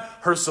doing that,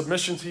 her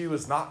submission to you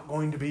is not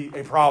going to be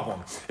a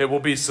problem. It will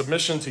be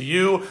submission to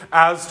you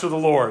as to the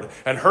Lord.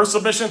 And her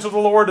submission to the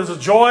Lord is a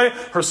joy.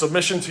 Her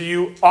submission to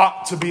you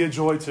ought to be a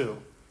joy too.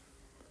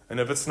 And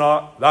if it's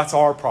not, that's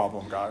our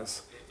problem,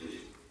 guys.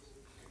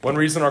 One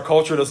reason our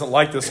culture doesn't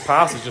like this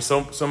passage is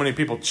so many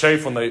people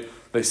chafe when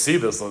they see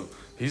this.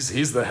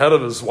 He's the head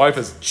of his wife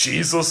as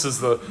Jesus is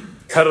the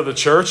head of the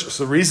church.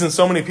 So the reason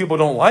so many people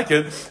don't like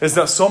it is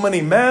that so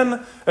many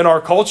men in our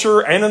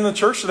culture and in the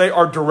church today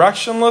are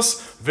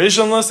directionless,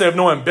 visionless. They have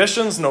no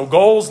ambitions, no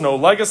goals, no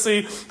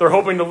legacy. They're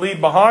hoping to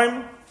leave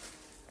behind.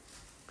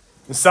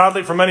 And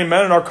sadly, for many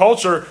men in our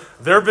culture,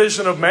 their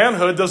vision of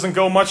manhood doesn't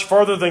go much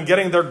further than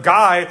getting their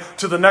guy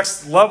to the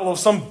next level of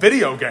some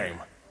video game.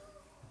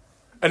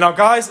 And now,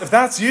 guys, if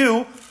that's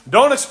you,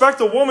 don't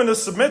expect a woman to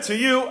submit to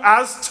you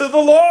as to the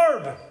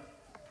Lord.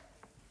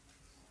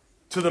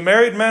 To the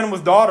married men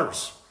with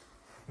daughters,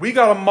 we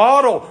got to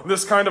model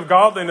this kind of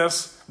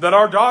godliness that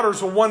our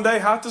daughters will one day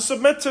have to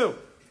submit to.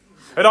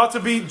 It ought to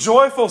be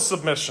joyful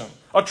submission,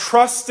 a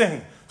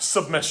trusting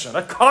submission,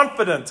 a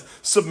confident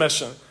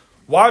submission.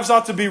 Wives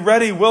ought to be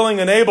ready, willing,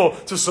 and able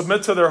to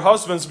submit to their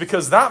husbands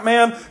because that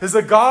man is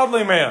a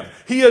godly man.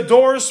 He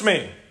adores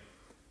me,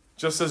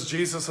 just as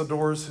Jesus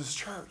adores his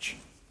church.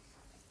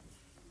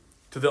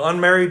 To the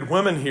unmarried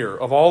women here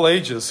of all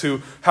ages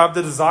who have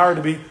the desire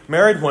to be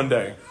married one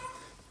day,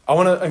 I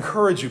want to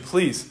encourage you,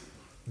 please,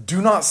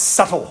 do not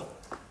settle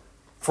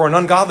for an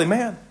ungodly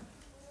man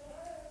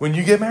when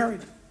you get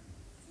married.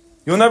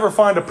 You'll never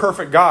find a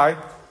perfect guy.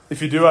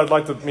 If you do, I'd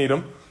like to meet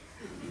him.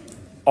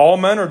 All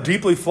men are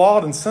deeply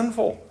flawed and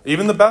sinful.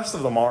 Even the best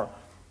of them are.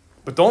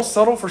 But don't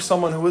settle for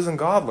someone who isn't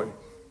godly.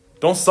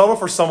 Don't settle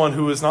for someone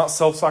who is not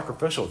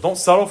self-sacrificial. Don't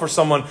settle for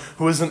someone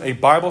who isn't a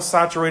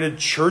Bible-saturated,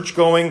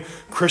 church-going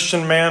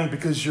Christian man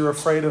because you're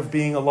afraid of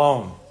being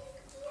alone.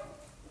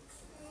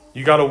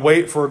 You got to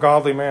wait for a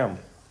godly man.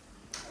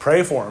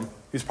 Pray for him.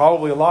 He's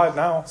probably alive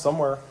now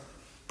somewhere.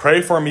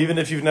 Pray for him even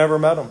if you've never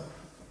met him.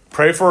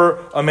 Pray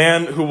for a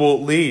man who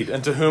will lead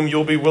and to whom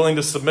you'll be willing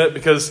to submit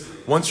because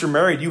once you're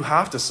married, you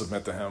have to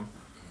submit to him.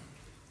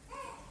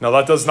 Now,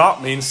 that does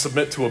not mean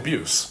submit to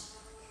abuse.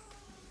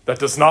 That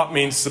does not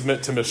mean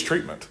submit to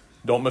mistreatment.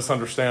 Don't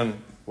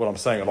misunderstand what I'm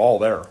saying at all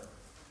there.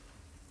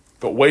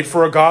 But wait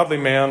for a godly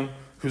man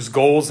whose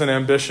goals and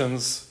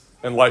ambitions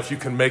in life you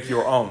can make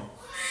your own,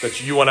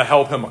 that you want to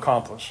help him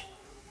accomplish.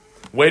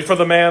 Wait for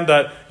the man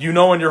that you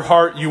know in your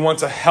heart you want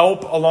to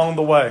help along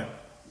the way.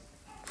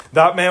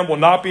 That man will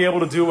not be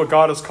able to do what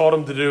God has called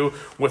him to do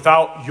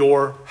without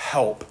your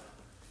help.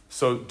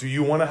 So do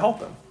you want to help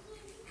him?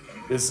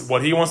 Is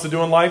what he wants to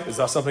do in life, is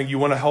that something you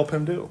want to help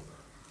him do?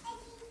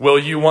 Will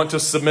you want to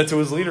submit to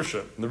his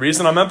leadership? And the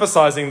reason I'm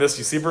emphasizing this,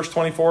 you see verse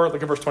 24?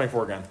 Look at verse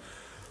 24 again.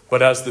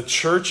 But as the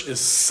church is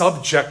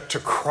subject to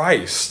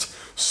Christ,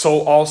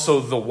 so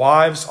also the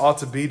wives ought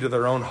to be to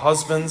their own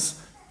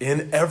husbands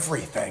in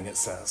everything, it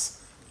says.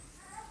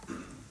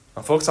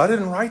 Now, folks, I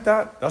didn't write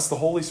that. That's the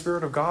Holy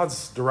Spirit of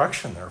God's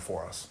direction there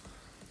for us.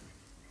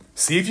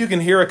 See if you can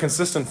hear a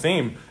consistent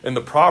theme in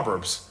the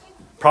Proverbs.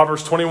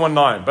 Proverbs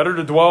 21:9. Better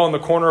to dwell in the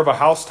corner of a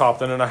housetop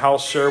than in a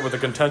house shared with a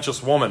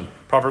contentious woman.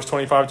 Proverbs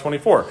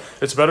 25:24.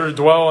 It's better to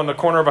dwell in the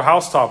corner of a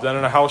housetop than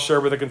in a house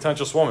shared with a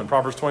contentious woman.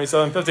 Proverbs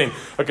 27:15.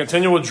 A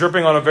continual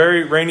dripping on a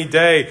very rainy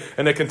day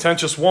and a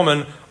contentious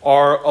woman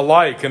are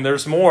alike. And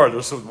there's more.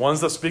 There's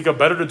ones that speak of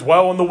better to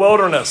dwell in the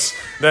wilderness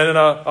than in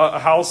a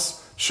house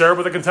shared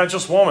with a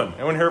contentious woman.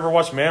 Anyone here ever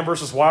watch Man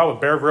vs. Wild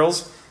with Bear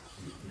Grylls?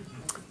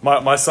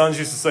 My sons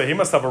used to say, he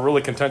must have a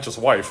really contentious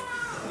wife.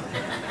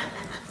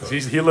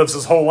 He lives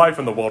his whole life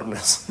in the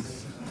wilderness.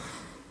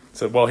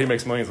 Said, well, he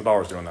makes millions of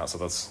dollars doing that, so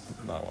that's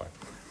not why.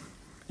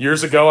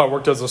 Years ago, I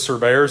worked as a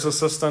surveyor's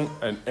assistant,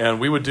 and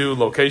we would do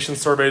location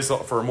surveys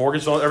for a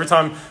mortgage loan. Every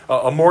time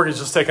a mortgage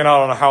is taken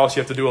out on a house,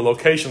 you have to do a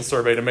location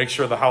survey to make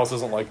sure the house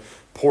isn't like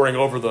pouring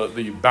over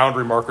the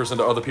boundary markers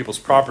into other people's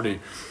property.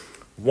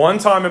 One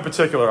time in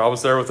particular, I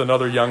was there with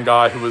another young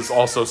guy who was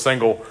also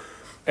single,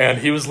 and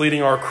he was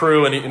leading our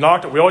crew, and he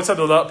knocked. We always had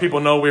to let people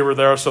know we were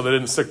there so they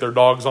didn't stick their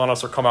dogs on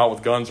us or come out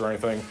with guns or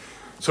anything.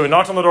 So he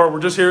knocked on the door. We're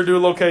just here to do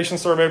a location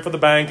survey for the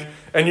bank.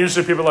 And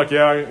usually people are like,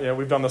 yeah,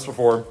 we've done this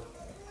before.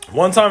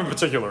 One time in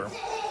particular,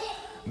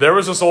 there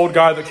was this old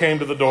guy that came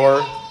to the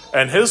door,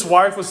 and his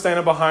wife was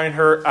standing behind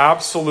her,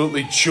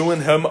 absolutely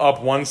chewing him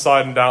up one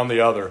side and down the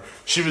other.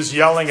 She was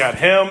yelling at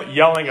him,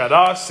 yelling at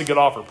us to get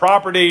off her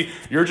property.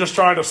 You're just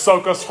trying to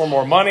soak us for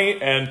more money.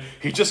 And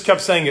he just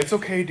kept saying, it's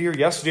okay, dear.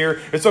 Yes,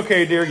 dear. It's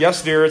okay, dear.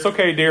 Yes, dear. It's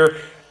okay, dear.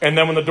 And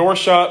then when the door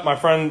shut, my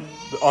friend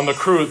on the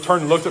crew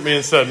turned and looked at me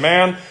and said,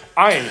 man,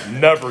 I ain't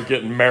never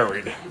getting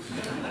married.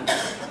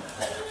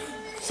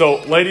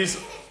 So,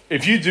 ladies,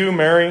 if you do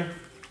marry,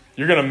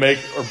 you're going to make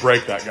or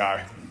break that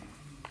guy.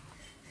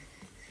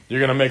 You're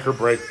going to make or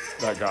break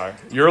that guy.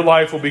 Your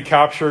life will be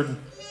captured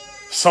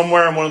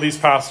somewhere in one of these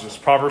passages.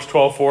 Proverbs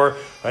 12:4.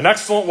 An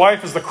excellent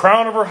wife is the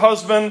crown of her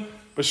husband,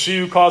 but she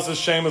who causes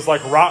shame is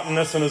like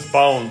rottenness in his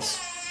bones.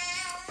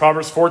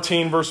 Proverbs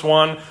 14, verse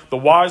 1. The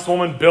wise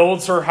woman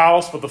builds her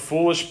house, but the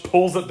foolish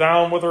pulls it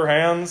down with her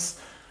hands.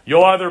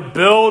 You'll either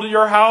build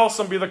your house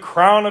and be the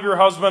crown of your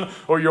husband,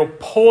 or you'll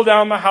pull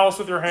down the house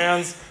with your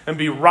hands and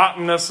be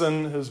rottenness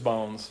in his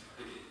bones.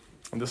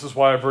 And this is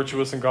why a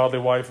virtuous and godly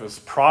wife is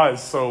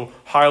prized so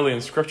highly in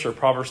Scripture.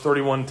 Proverbs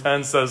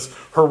 31:10 says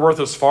her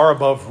worth is far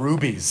above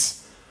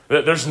rubies.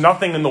 There's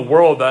nothing in the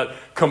world that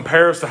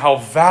compares to how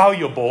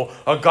valuable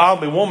a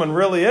godly woman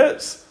really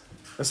is.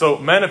 And so,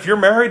 men, if you're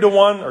married to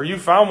one or you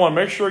found one,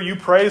 make sure you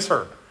praise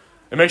her.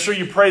 And make sure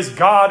you praise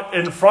God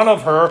in front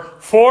of her,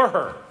 for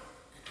her.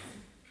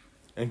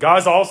 And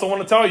guys, I also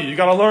want to tell you, you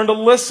got to learn to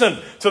listen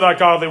to that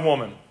godly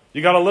woman.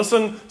 You got to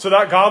listen to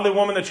that godly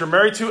woman that you're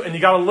married to, and you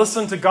got to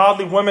listen to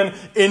godly women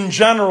in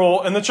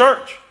general in the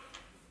church.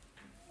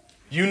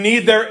 You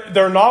need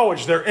their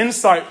knowledge, their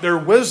insight, their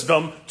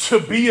wisdom to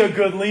be a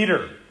good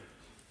leader.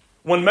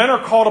 When men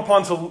are called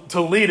upon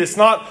to lead, it's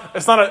not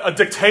a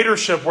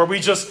dictatorship where we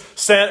just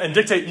stand and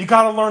dictate. You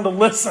got to learn to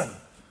listen.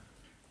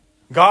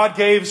 God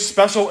gave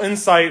special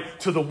insight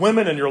to the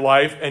women in your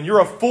life, and you're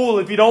a fool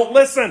if you don't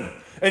listen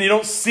and you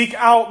don't seek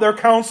out their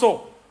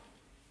counsel.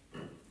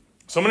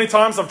 So many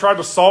times I've tried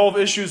to solve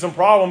issues and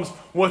problems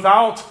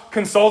without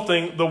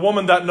consulting the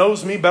woman that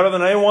knows me better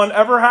than anyone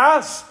ever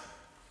has.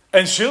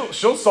 And she'll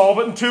solve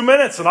it in 2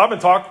 minutes, and I've been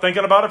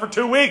thinking about it for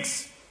 2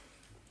 weeks.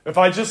 If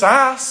I just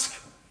ask,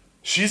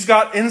 she's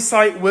got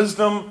insight,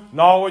 wisdom,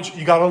 knowledge.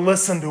 You got to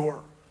listen to her.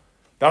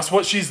 That's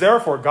what she's there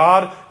for.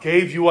 God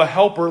gave you a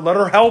helper. Let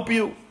her help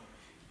you.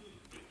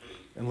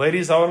 And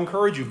ladies, I would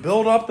encourage you,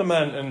 build up the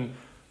men in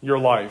your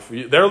life.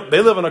 They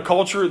live in a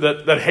culture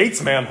that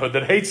hates manhood,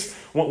 that hates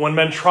when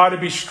men try to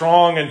be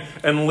strong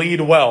and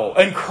lead well.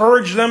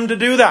 Encourage them to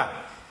do that.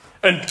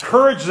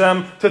 Encourage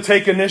them to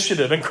take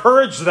initiative.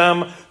 Encourage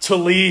them to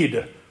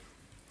lead.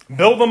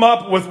 Build them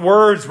up with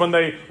words when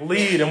they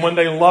lead and when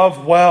they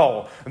love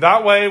well.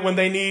 That way, when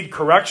they need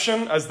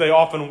correction, as they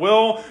often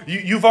will,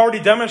 you've already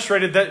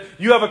demonstrated that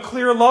you have a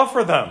clear love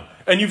for them.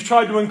 And you've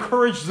tried to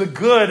encourage the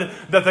good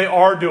that they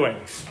are doing.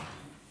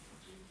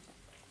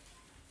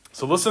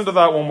 So listen to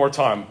that one more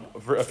time.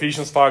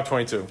 Ephesians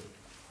 5:22.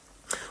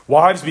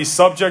 Wives, be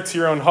subject to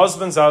your own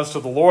husbands as to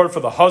the Lord, for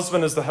the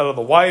husband is the head of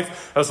the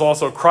wife, as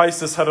also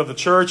Christ is head of the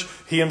church,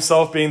 he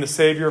himself being the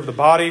Savior of the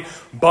body.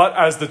 But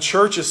as the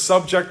church is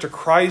subject to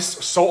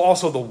Christ, so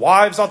also the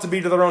wives ought to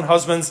be to their own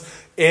husbands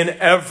in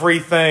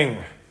everything.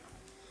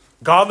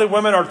 Godly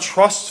women are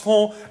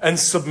trustful and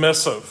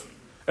submissive.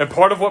 And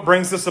part of what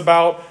brings this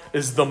about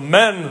is the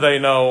men they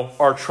know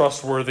are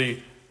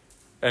trustworthy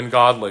and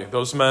godly.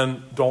 Those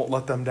men, don't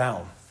let them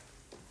down.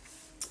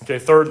 Okay,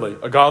 thirdly,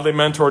 a godly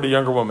mentor to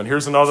younger women.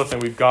 Here's another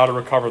thing. We've got to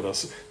recover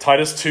this.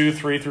 Titus 2,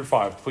 3 through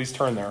 5. Please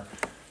turn there.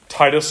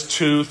 Titus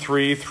 2,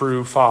 3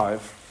 through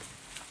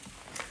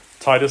 5.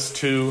 Titus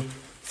 2,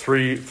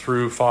 3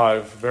 through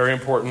 5. Very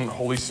important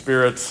Holy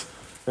Spirit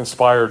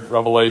inspired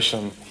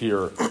revelation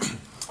here.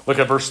 Look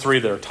at verse 3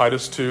 there.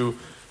 Titus 2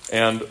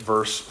 and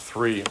verse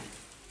 3.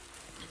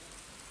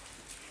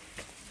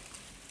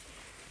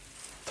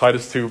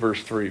 Titus 2,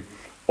 verse 3.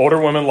 Older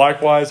women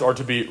likewise are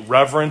to be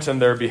reverent in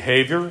their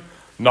behavior,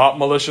 not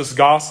malicious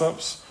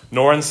gossips,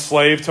 nor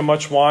enslaved to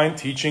much wine,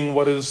 teaching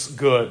what is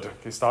good.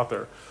 Okay, stop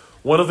there.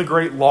 One of the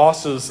great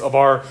losses of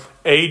our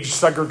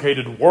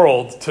age-segregated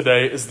world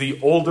today is the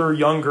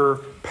older-younger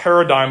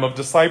paradigm of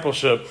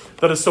discipleship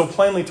that is so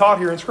plainly taught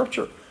here in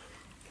Scripture.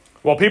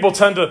 While people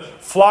tend to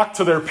flock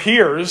to their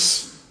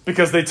peers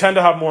because they tend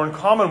to have more in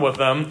common with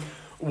them,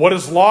 what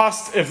is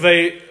lost if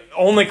they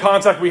only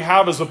contact we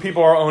have is with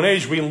people our own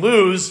age, we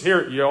lose,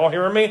 here, you all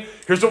hearing me?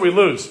 Here's what we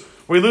lose.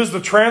 We lose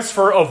the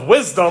transfer of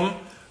wisdom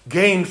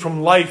gained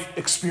from life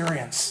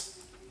experience.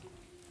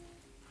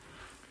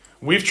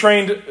 We've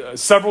trained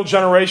several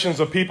generations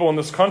of people in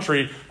this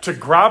country to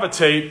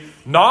gravitate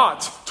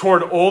not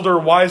toward older,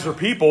 wiser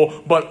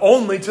people, but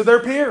only to their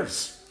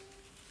peers.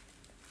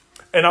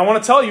 And I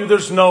want to tell you,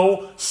 there's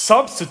no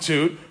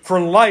substitute for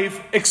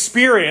life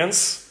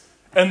experience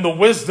and the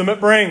wisdom it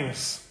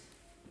brings.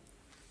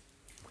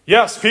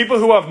 Yes, people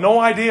who have no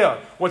idea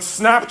what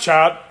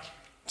Snapchat,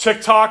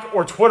 TikTok,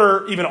 or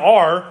Twitter even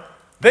are,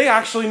 they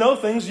actually know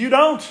things you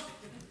don't.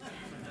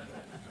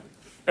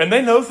 And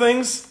they know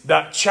things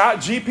that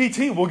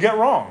ChatGPT will get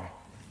wrong.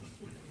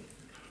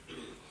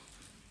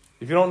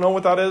 If you don't know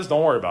what that is,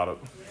 don't worry about it.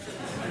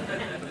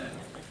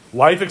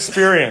 Life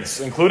experience,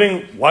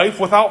 including life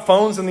without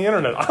phones and the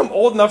internet. I'm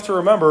old enough to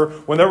remember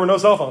when there were no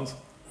cell phones.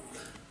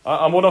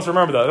 I'm old enough to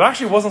remember that. It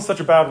actually wasn't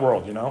such a bad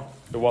world, you know?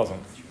 It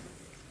wasn't.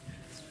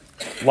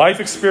 Life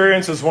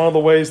experience is one of the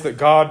ways that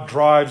God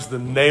drives the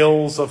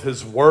nails of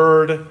his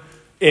word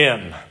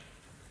in,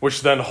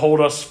 which then hold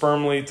us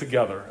firmly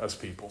together as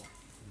people.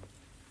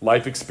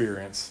 Life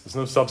experience. There's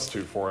no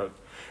substitute for it.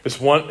 It's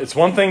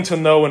one thing to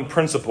know in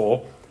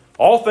principle,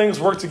 all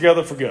things work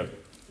together for good,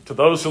 to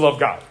those who love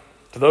God,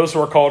 to those who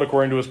are called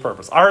according to his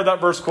purpose. I heard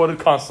that verse quoted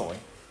constantly,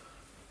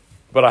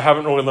 but I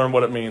haven't really learned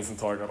what it means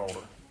until I got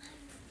older,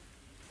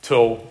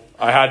 till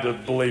I had to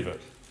believe it.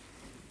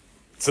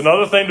 It's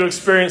another thing to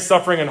experience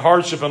suffering and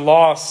hardship and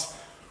loss,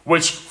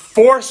 which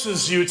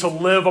forces you to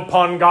live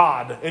upon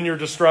God in your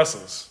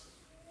distresses.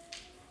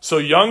 So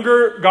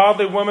younger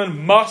godly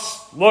women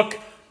must look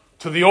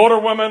to the older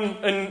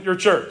women in your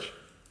church.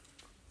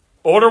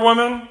 Older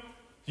women,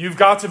 you've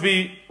got to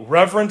be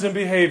reverent in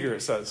behavior,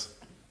 it says.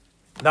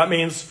 That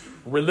means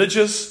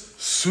religious,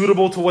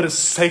 suitable to what is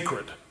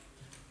sacred.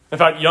 In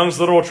fact, Young's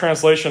literal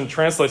translation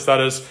translates that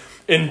as,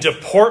 in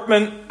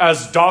deportment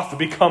as doth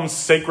become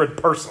sacred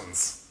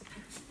persons.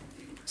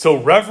 So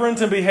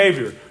reverent in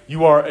behavior,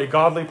 you are a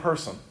godly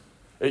person.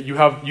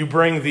 You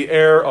bring the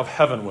air of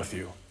heaven with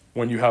you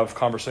when you have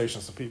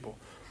conversations with people.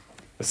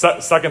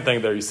 The second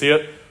thing there, you see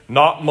it?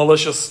 Not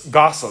malicious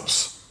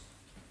gossips.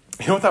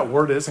 You know what that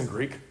word is in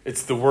Greek?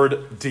 It's the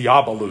word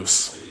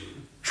diabolus,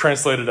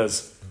 translated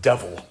as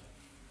devil.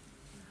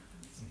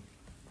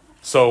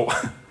 So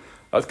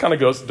that kind of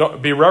goes,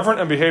 be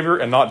reverent in behavior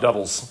and not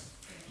devils.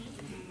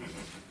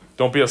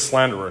 Don't be a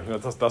slanderer. You know,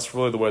 that's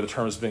really the way the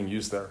term is being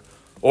used there.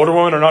 Older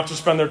women are not to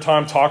spend their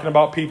time talking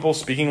about people,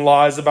 speaking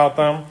lies about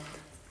them.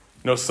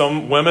 You know,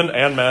 some women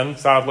and men,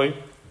 sadly,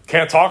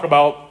 can't talk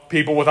about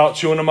people without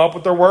chewing them up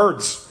with their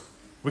words.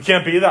 We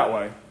can't be that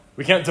way.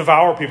 We can't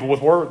devour people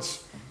with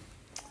words.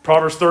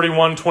 Proverbs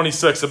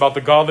 31:26 about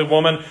the godly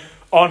woman.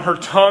 On her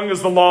tongue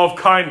is the law of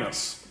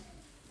kindness.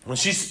 When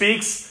she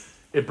speaks,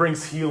 it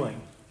brings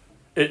healing.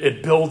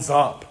 It builds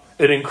up.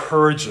 It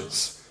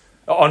encourages.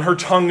 On her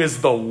tongue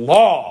is the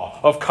law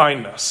of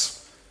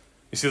kindness.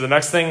 You see the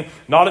next thing?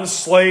 Not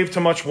enslaved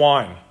to much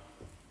wine.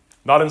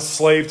 Not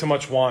enslaved to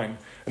much wine.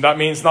 And that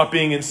means not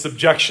being in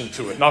subjection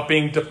to it, not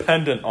being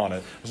dependent on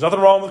it. There's nothing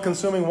wrong with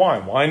consuming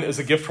wine. Wine is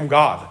a gift from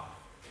God.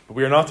 But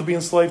we are not to be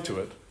enslaved to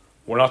it.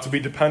 We're not to be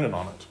dependent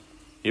on it.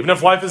 Even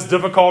if life is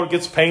difficult, it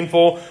gets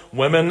painful,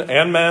 women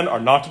and men are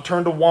not to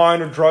turn to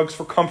wine or drugs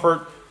for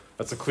comfort.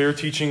 That's a clear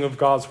teaching of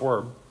God's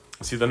word.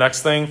 See the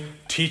next thing?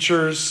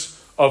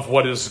 Teachers of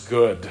what is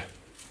good.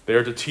 They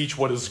are to teach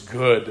what is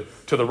good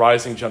to the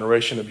rising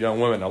generation of young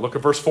women. Now look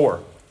at verse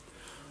 4.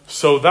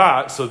 So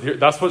that's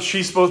what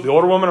she's supposed, the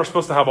older women are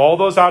supposed to have all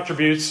those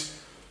attributes.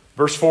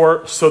 Verse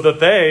 4, so that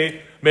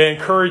they may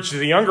encourage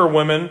the younger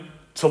women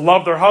to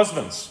love their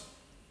husbands,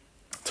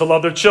 to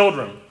love their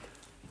children.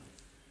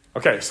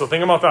 Okay, so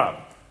think about that.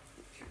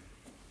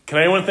 Can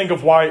anyone think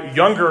of why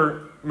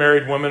younger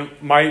married women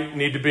might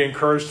need to be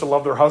encouraged to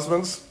love their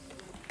husbands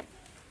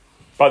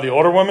by the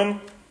older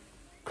women?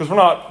 Because we're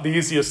not the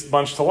easiest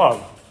bunch to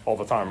love all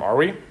the time, are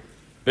we?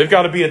 They've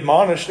got to be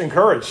admonished,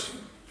 encouraged.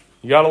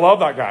 You got to love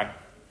that guy.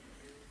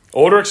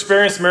 Older,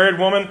 experienced married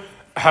women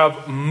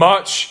have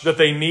much that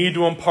they need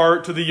to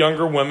impart to the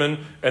younger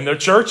women in their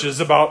churches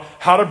about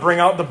how to bring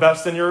out the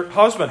best in your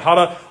husband, how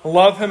to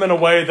love him in a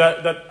way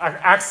that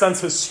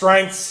accents his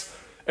strengths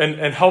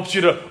and helps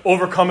you to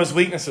overcome his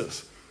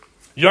weaknesses.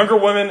 Younger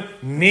women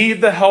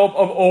need the help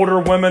of older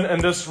women in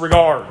this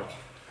regard.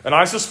 And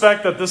I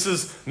suspect that this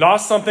is not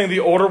something the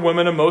older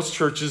women in most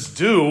churches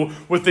do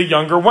with the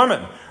younger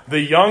women. The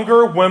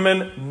younger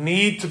women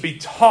need to be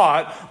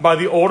taught by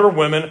the older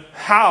women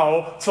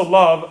how to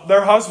love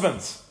their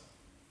husbands.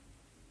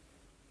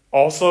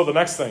 Also, the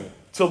next thing,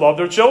 to love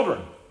their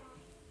children.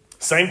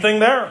 Same thing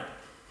there.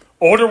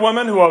 Older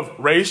women who have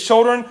raised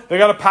children, they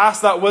got to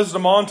pass that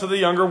wisdom on to the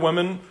younger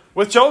women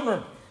with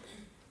children.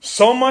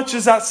 So much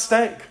is at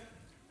stake.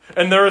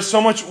 And there is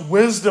so much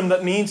wisdom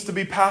that needs to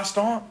be passed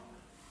on.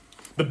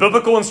 The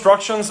biblical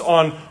instructions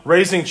on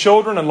raising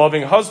children and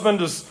loving a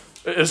husband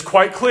is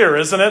quite clear,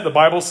 isn't it? The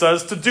Bible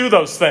says to do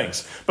those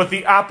things. But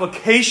the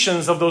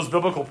applications of those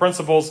biblical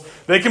principles,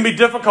 they can be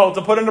difficult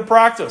to put into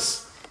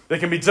practice. They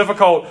can be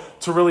difficult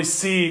to really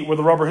see where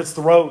the rubber hits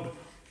the road.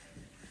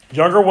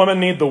 Younger women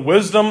need the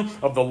wisdom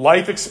of the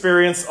life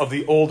experience of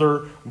the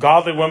older,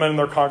 godly women in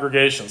their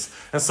congregations.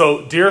 And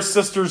so, dear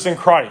sisters in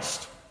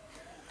Christ,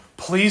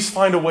 please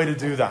find a way to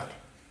do that.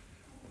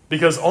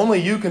 Because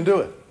only you can do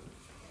it.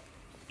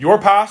 Your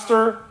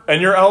pastor and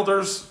your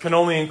elders can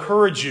only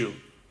encourage you,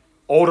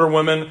 older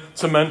women,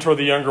 to mentor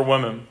the younger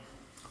women.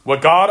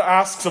 What God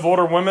asks of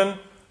older women,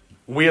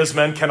 we as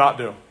men cannot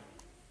do.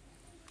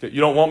 You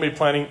don't want me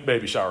planning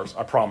baby showers,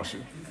 I promise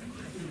you.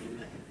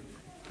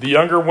 The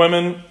younger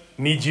women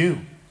need you.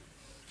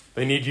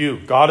 They need you.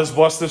 God has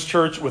blessed this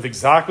church with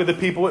exactly the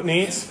people it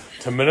needs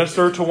to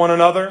minister to one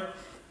another.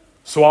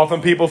 So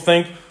often people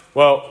think,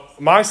 well,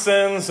 my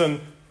sins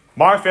and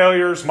my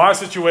failures, my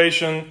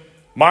situation,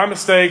 my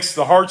mistakes,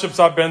 the hardships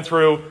I've been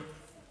through,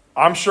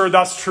 I'm sure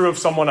that's true of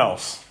someone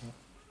else.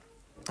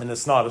 And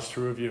it's not as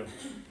true of you.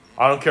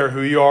 I don't care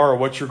who you are or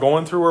what you're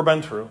going through or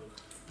been through.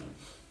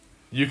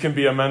 You can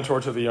be a mentor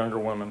to the younger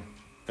women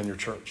in your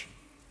church.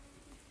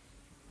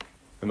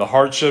 And the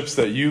hardships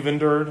that you've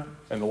endured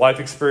and the life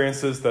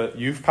experiences that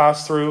you've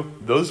passed through,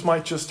 those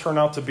might just turn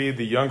out to be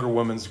the younger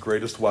women's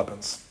greatest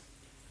weapons.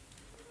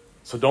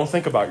 So don't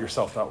think about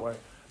yourself that way.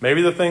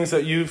 Maybe the things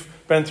that you've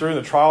been through,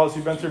 the trials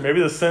you've been through,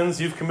 maybe the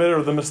sins you've committed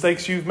or the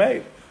mistakes you've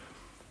made.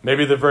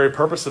 Maybe the very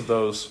purpose of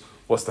those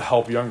was to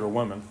help younger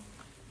women.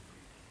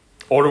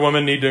 Older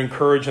women need to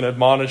encourage and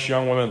admonish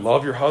young women.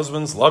 Love your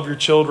husbands, love your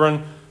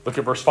children. Look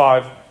at verse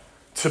 5.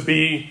 To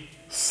be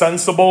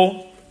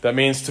sensible, that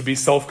means to be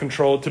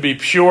self-controlled. To be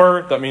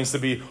pure, that means to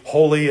be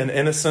holy and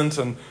innocent.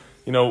 And,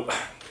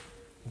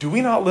 do we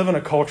not live in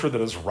a culture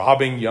that is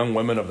robbing young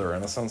women of their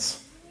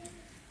innocence?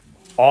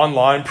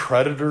 Online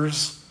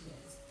predators,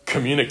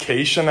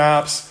 communication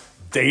apps,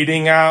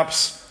 dating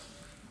apps,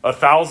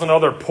 1,000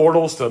 other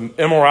portals to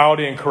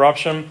immorality and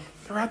corruption.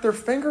 They're at their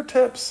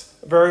fingertips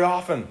very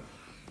often.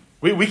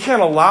 We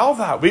can't allow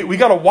that. We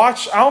got to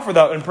watch out for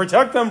that and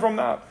protect them from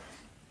that.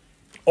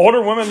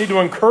 Older women need to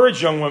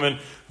encourage young women,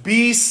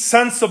 be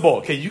sensible.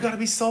 Okay, you got to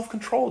be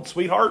self-controlled,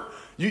 sweetheart.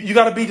 You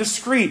got to be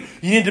discreet.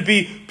 You need to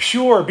be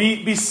pure,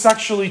 be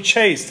sexually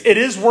chaste. It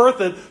is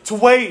worth it to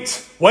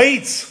wait.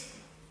 Wait.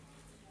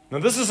 Now,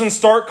 this is in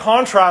stark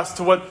contrast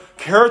to what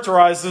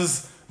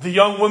characterizes the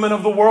young women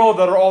of the world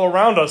that are all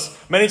around us.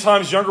 Many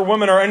times younger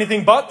women are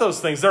anything but those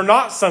things. They're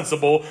not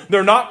sensible.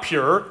 They're not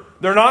pure.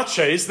 They're not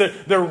chaste.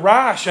 They're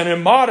rash and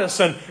immodest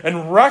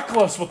and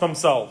reckless with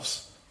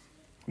themselves.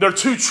 They're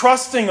too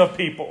trusting of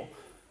people.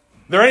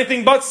 They're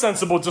anything but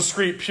sensible,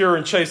 discreet, pure,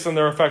 and chaste in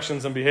their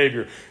affections and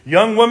behavior.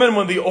 Young women,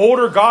 when the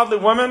older godly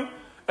women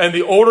and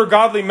the older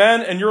godly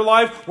men in your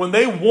life, when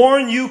they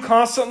warn you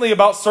constantly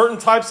about certain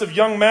types of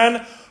young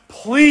men,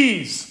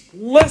 please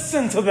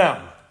listen to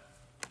them.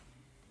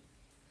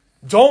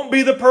 Don't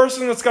be the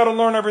person that's got to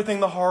learn everything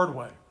the hard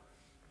way.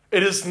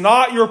 It is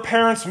not your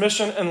parents'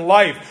 mission in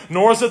life,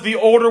 nor is it the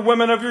older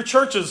women of your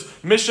church's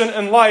mission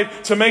in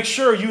life to make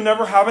sure you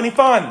never have any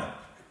fun.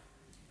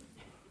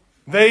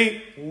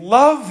 They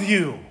love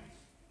you.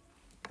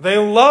 They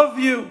love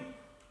you.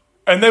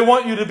 And they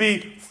want you to be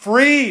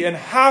free and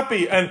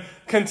happy and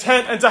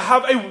content and to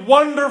have a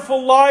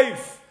wonderful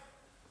life.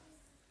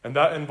 And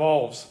that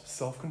involves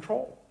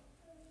self-control.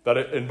 That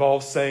it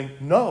involves saying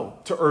no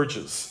to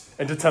urges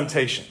and to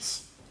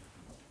temptations.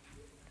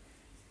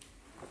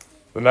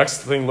 The next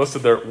thing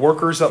listed there,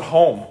 workers at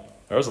home.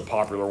 There's a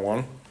popular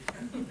one.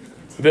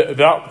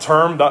 That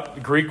term,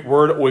 that Greek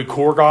word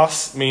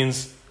oikorgos,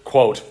 means,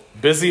 quote,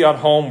 busy at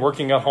home,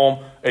 working at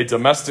home, a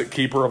domestic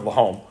keeper of the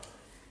home.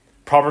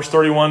 Proverbs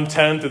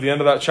 31:10 to the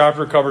end of that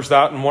chapter covers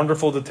that in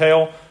wonderful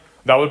detail.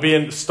 That would be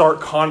in stark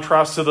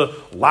contrast to the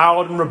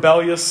loud and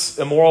rebellious,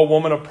 immoral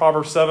woman of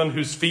Proverbs 7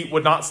 whose feet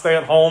would not stay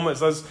at home. It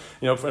says,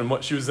 and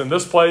what she was in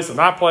this place and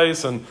that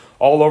place and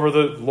all over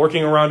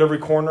lurking around every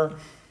corner.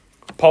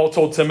 Paul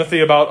told Timothy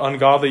about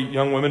ungodly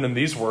young women in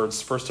these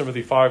words, 1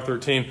 Timothy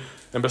 5:13.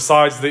 And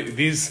besides,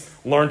 these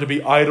learn to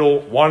be idle,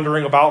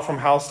 wandering about from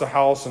house to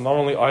house, and not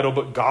only idle,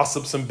 but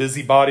gossips and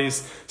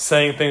busybodies,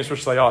 saying things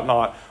which they ought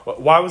not.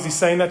 Why was he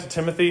saying that to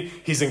Timothy?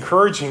 He's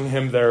encouraging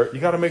him there. You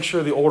got to make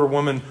sure the older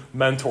women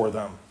mentor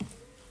them.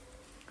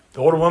 The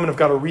older women have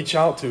got to reach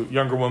out to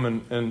younger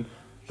women in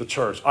the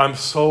church. I'm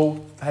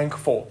so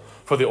thankful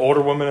for the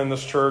older women in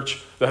this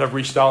church that have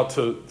reached out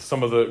to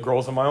some of the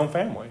girls in my own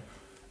family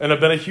and have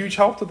been a huge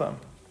help to them.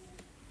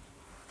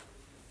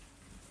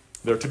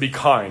 They're to be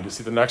kind. You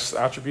see the next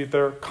attribute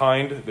there?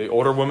 Kind. The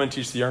older women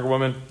teach the younger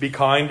women, be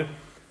kind. It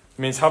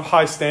means have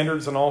high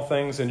standards in all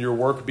things in your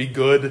work. Be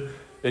good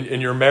in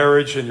your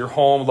marriage, in your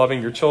home,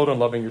 loving your children,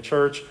 loving your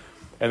church.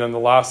 And then the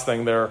last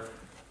thing there,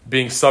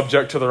 being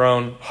subject to their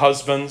own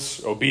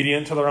husbands,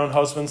 obedient to their own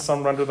husbands.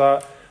 Some render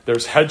that.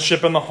 There's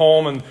headship in the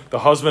home, and the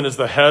husband is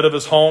the head of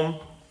his home.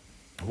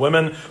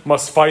 Women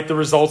must fight the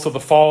results of the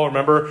fall.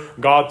 Remember,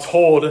 God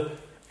told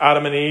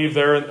Adam and Eve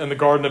there in the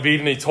Garden of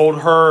Eden, he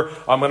told her,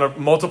 I'm going to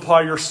multiply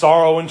your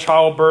sorrow in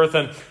childbirth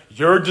and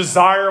your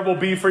desire will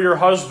be for your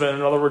husband.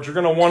 In other words, you're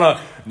going to want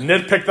to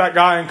nitpick that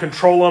guy and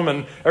control him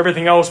and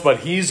everything else, but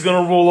he's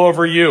going to rule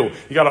over you.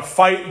 You got to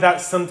fight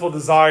that sinful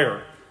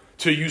desire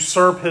to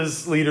usurp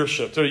his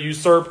leadership, to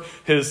usurp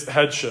his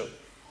headship.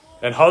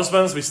 And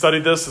husbands, we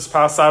studied this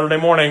past Saturday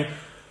morning.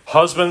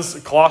 Husbands,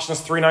 Colossians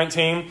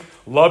 3:19,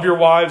 love your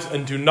wives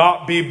and do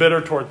not be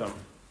bitter toward them.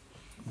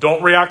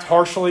 Don't react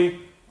harshly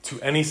to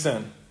any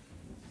sin.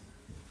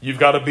 You've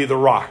got to be the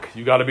rock.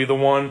 You've got to be the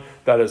one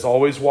that is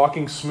always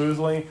walking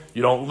smoothly.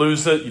 You don't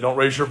lose it. You don't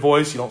raise your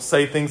voice. You don't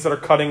say things that are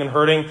cutting and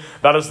hurting.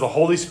 That is the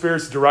Holy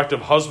Spirit's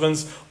directive.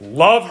 Husbands,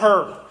 love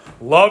her.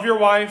 Love your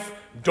wife.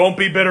 Don't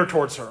be bitter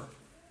towards her.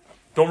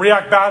 Don't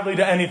react badly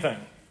to anything.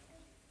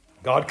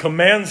 God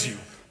commands you.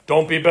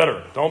 Don't be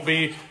bitter. Don't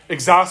be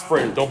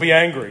exasperated. Don't be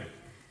angry.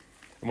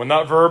 And when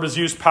that verb is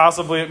used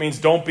passively, it means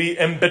don't be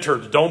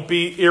embittered. Don't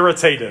be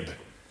irritated.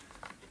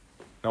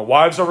 Now,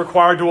 wives are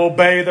required to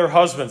obey their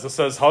husbands. It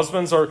says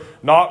husbands are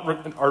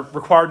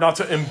required not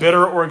to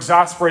embitter or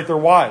exasperate their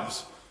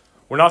wives.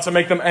 We're not to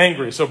make them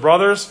angry. So,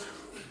 brothers,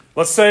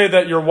 let's say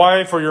that your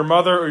wife or your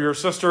mother or your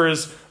sister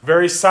is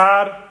very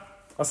sad.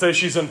 Let's say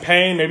she's in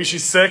pain. Maybe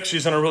she's sick.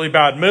 She's in a really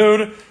bad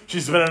mood.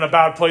 She's been in a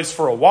bad place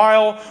for a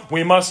while.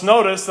 We must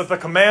notice that the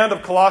command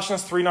of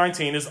Colossians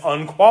 3:19 is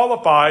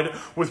unqualified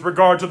with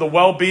regard to the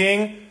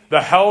well-being, the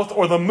health,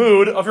 or the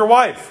mood of your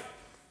wife.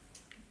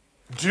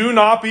 Do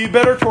not be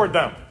bitter toward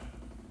them.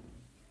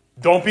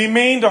 Don't be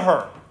mean to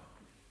her.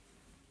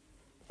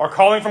 Our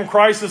calling from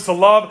Christ is to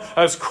love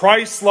as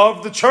Christ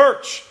loved the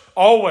church,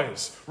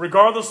 always,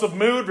 regardless of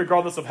mood,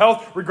 regardless of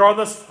health,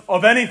 regardless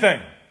of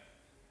anything.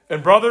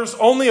 And brothers,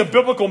 only a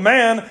biblical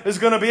man is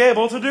going to be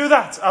able to do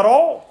that at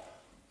all.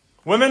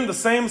 Women, the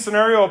same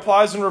scenario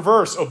applies in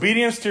reverse.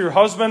 Obedience to your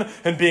husband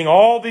and being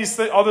all these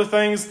other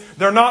things,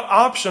 they're not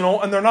optional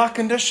and they're not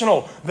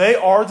conditional. They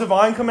are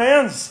divine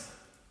commands.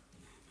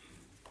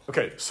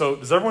 Okay, so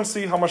does everyone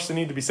see how much they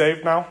need to be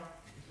saved now?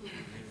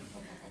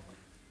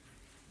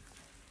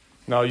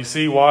 Now, you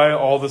see why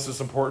all this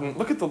is important?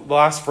 Look at the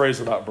last phrase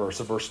of that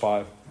verse, of verse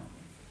 5.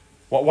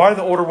 Why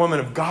the older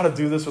women have got to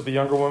do this with the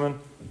younger women?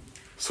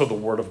 So the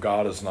word of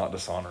God is not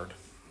dishonored.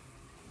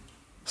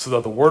 So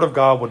that the word of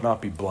God would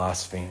not be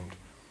blasphemed.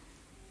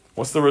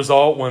 What's the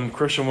result when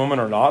Christian women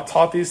are not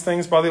taught these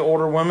things by the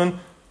older women?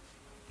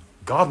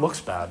 God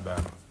looks bad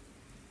then.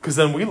 Because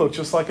then we look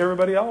just like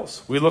everybody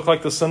else. We look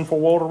like the sinful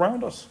world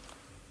around us.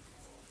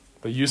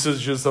 The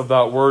usages of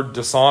that word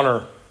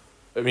dishonor,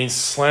 it means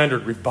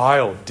slandered,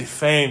 reviled,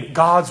 defamed.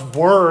 God's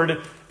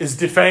word is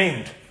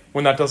defamed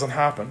when that doesn't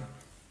happen.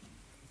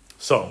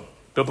 So,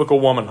 biblical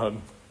womanhood.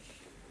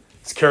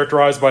 It's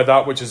characterized by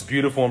that which is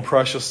beautiful and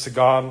precious to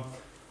God.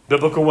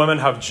 Biblical women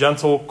have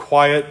gentle,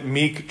 quiet,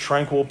 meek,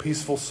 tranquil,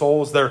 peaceful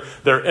souls.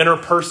 Their inner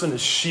person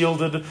is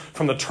shielded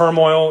from the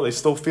turmoil. They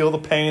still feel the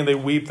pain. They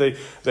weep.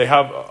 They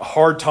have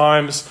hard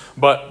times,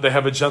 but they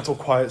have a gentle,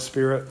 quiet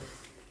spirit.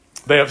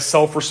 They have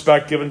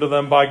self-respect given to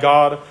them by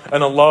God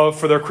and a love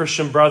for their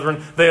Christian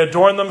brethren. They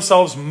adorn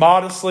themselves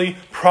modestly,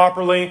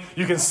 properly.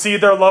 You can see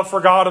their love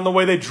for God in the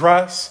way they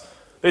dress.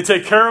 They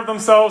take care of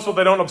themselves, but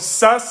they don't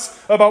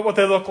obsess about what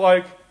they look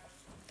like.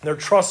 They're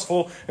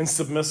trustful and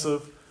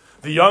submissive.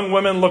 The young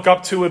women look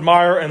up to,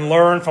 admire, and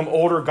learn from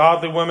older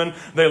godly women.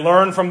 They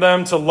learn from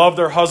them to love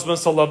their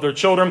husbands, to love their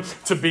children,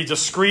 to be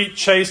discreet,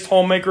 chaste,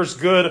 homemakers,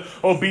 good,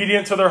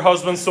 obedient to their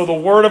husbands, so the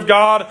word of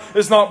God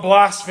is not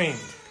blasphemed.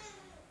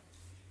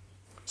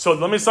 So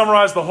let me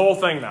summarize the whole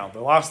thing now,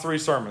 the last 3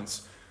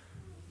 sermons.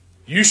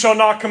 You shall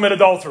not commit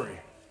adultery.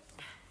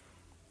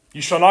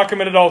 You shall not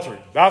commit adultery.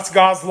 That's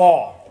God's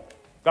law.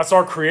 That's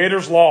our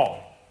Creator's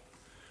law.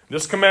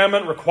 This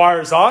commandment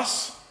requires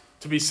us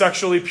to be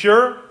sexually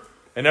pure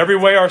in every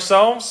way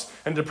ourselves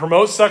and to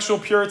promote sexual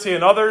purity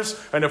in others.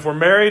 And if we're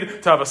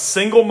married, to have a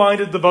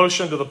single-minded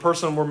devotion to the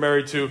person we're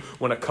married to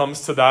when it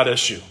comes to that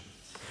issue.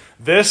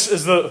 This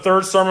is the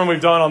 3rd sermon we've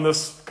done on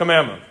this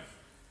commandment.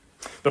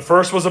 The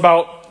first was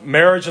about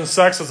marriage and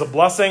sex as a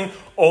blessing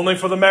only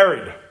for the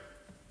married.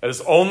 It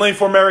is only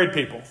for married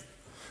people.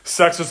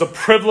 Sex is a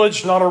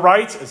privilege, not a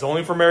right. It's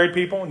only for married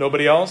people,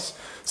 nobody else.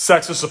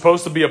 Sex is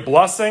supposed to be a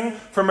blessing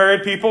for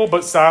married people,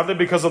 but sadly,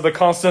 because of the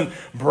constant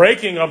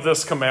breaking of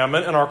this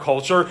commandment in our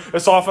culture,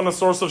 it's often a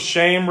source of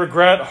shame,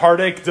 regret,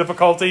 heartache,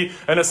 difficulty,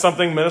 and it's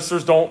something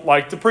ministers don't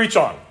like to preach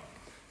on.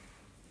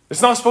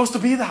 It's not supposed to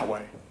be that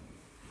way.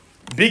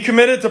 Be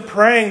committed to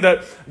praying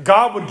that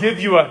God would give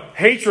you a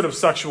hatred of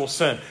sexual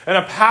sin and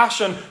a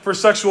passion for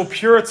sexual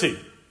purity.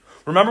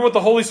 Remember what the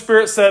Holy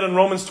Spirit said in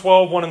Romans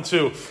 12:1 and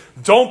 2.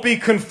 Don't be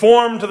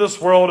conformed to this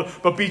world,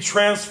 but be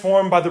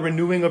transformed by the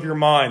renewing of your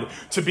mind.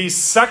 To be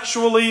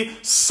sexually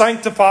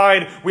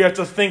sanctified, we have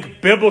to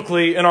think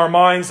biblically in our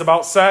minds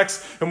about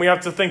sex, and we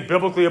have to think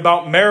biblically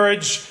about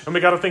marriage, and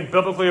we got to think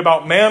biblically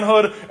about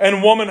manhood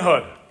and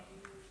womanhood.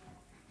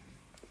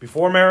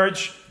 Before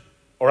marriage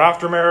or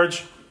after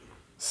marriage,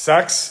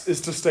 sex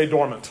is to stay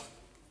dormant.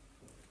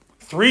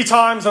 3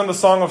 times in the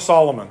Song of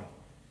Solomon,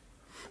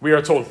 we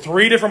are told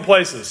 3 different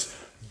places,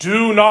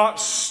 do not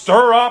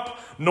stir up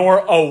nor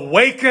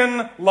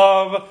awaken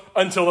love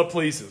until it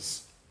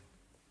pleases.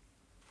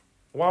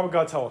 Why would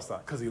God tell us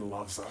that? Because he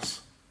loves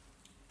us.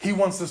 He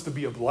wants this to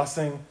be a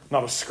blessing,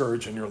 not a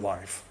scourge in your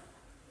life.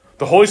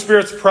 The Holy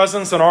Spirit's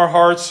presence in our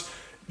hearts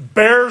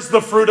bears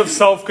the fruit of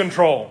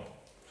self-control.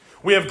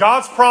 We have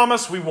God's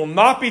promise. We will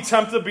not be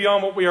tempted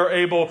beyond what we are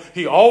able.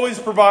 He always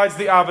provides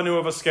the avenue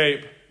of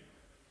escape.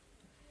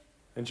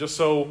 And just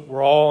so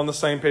we're all on the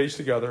same page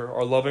together,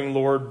 our loving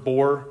Lord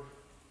bore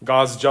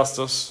God's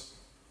justice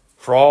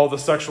for all the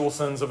sexual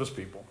sins of his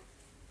people.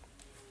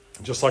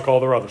 Just like all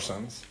their other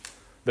sins.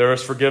 There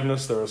is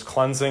forgiveness. There is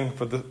cleansing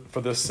for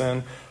this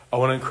sin. I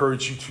want to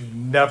encourage you to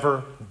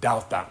never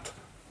doubt that.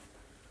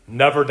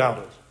 Never doubt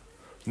it.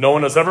 No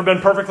one has ever been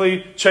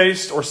perfectly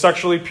chaste or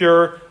sexually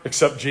pure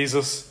except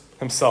Jesus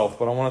himself.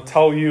 But I want to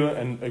tell you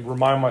and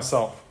remind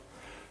myself,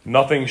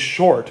 nothing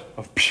short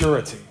of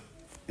purity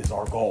is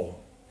our goal.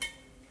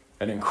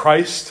 And in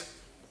Christ,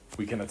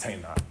 we can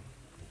attain that.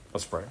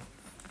 Let's pray.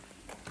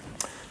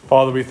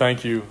 Father, we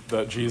thank you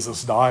that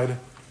Jesus died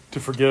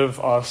to forgive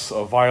us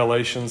of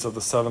violations of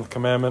the 7th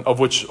commandment, of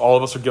which all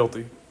of us are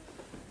guilty.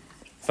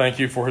 Thank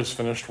you for his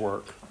finished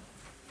work.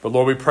 But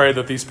Lord, we pray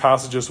that these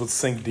passages would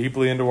sink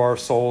deeply into our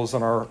souls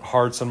and our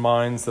hearts and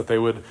minds, that they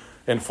would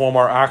inform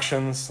our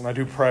actions. And I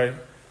do pray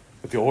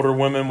that the older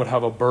women would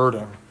have a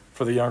burden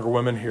for the younger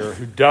women here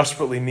who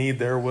desperately need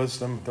their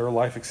wisdom, their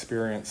life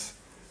experience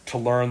to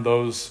learn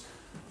those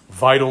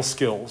vital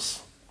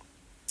skills.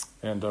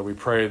 And we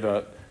pray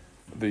that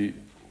the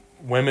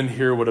women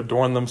here would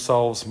adorn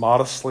themselves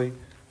modestly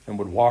and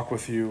would walk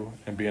with you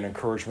and be an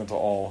encouragement to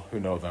all who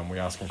know them. We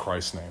ask in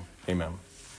Christ's name. Amen.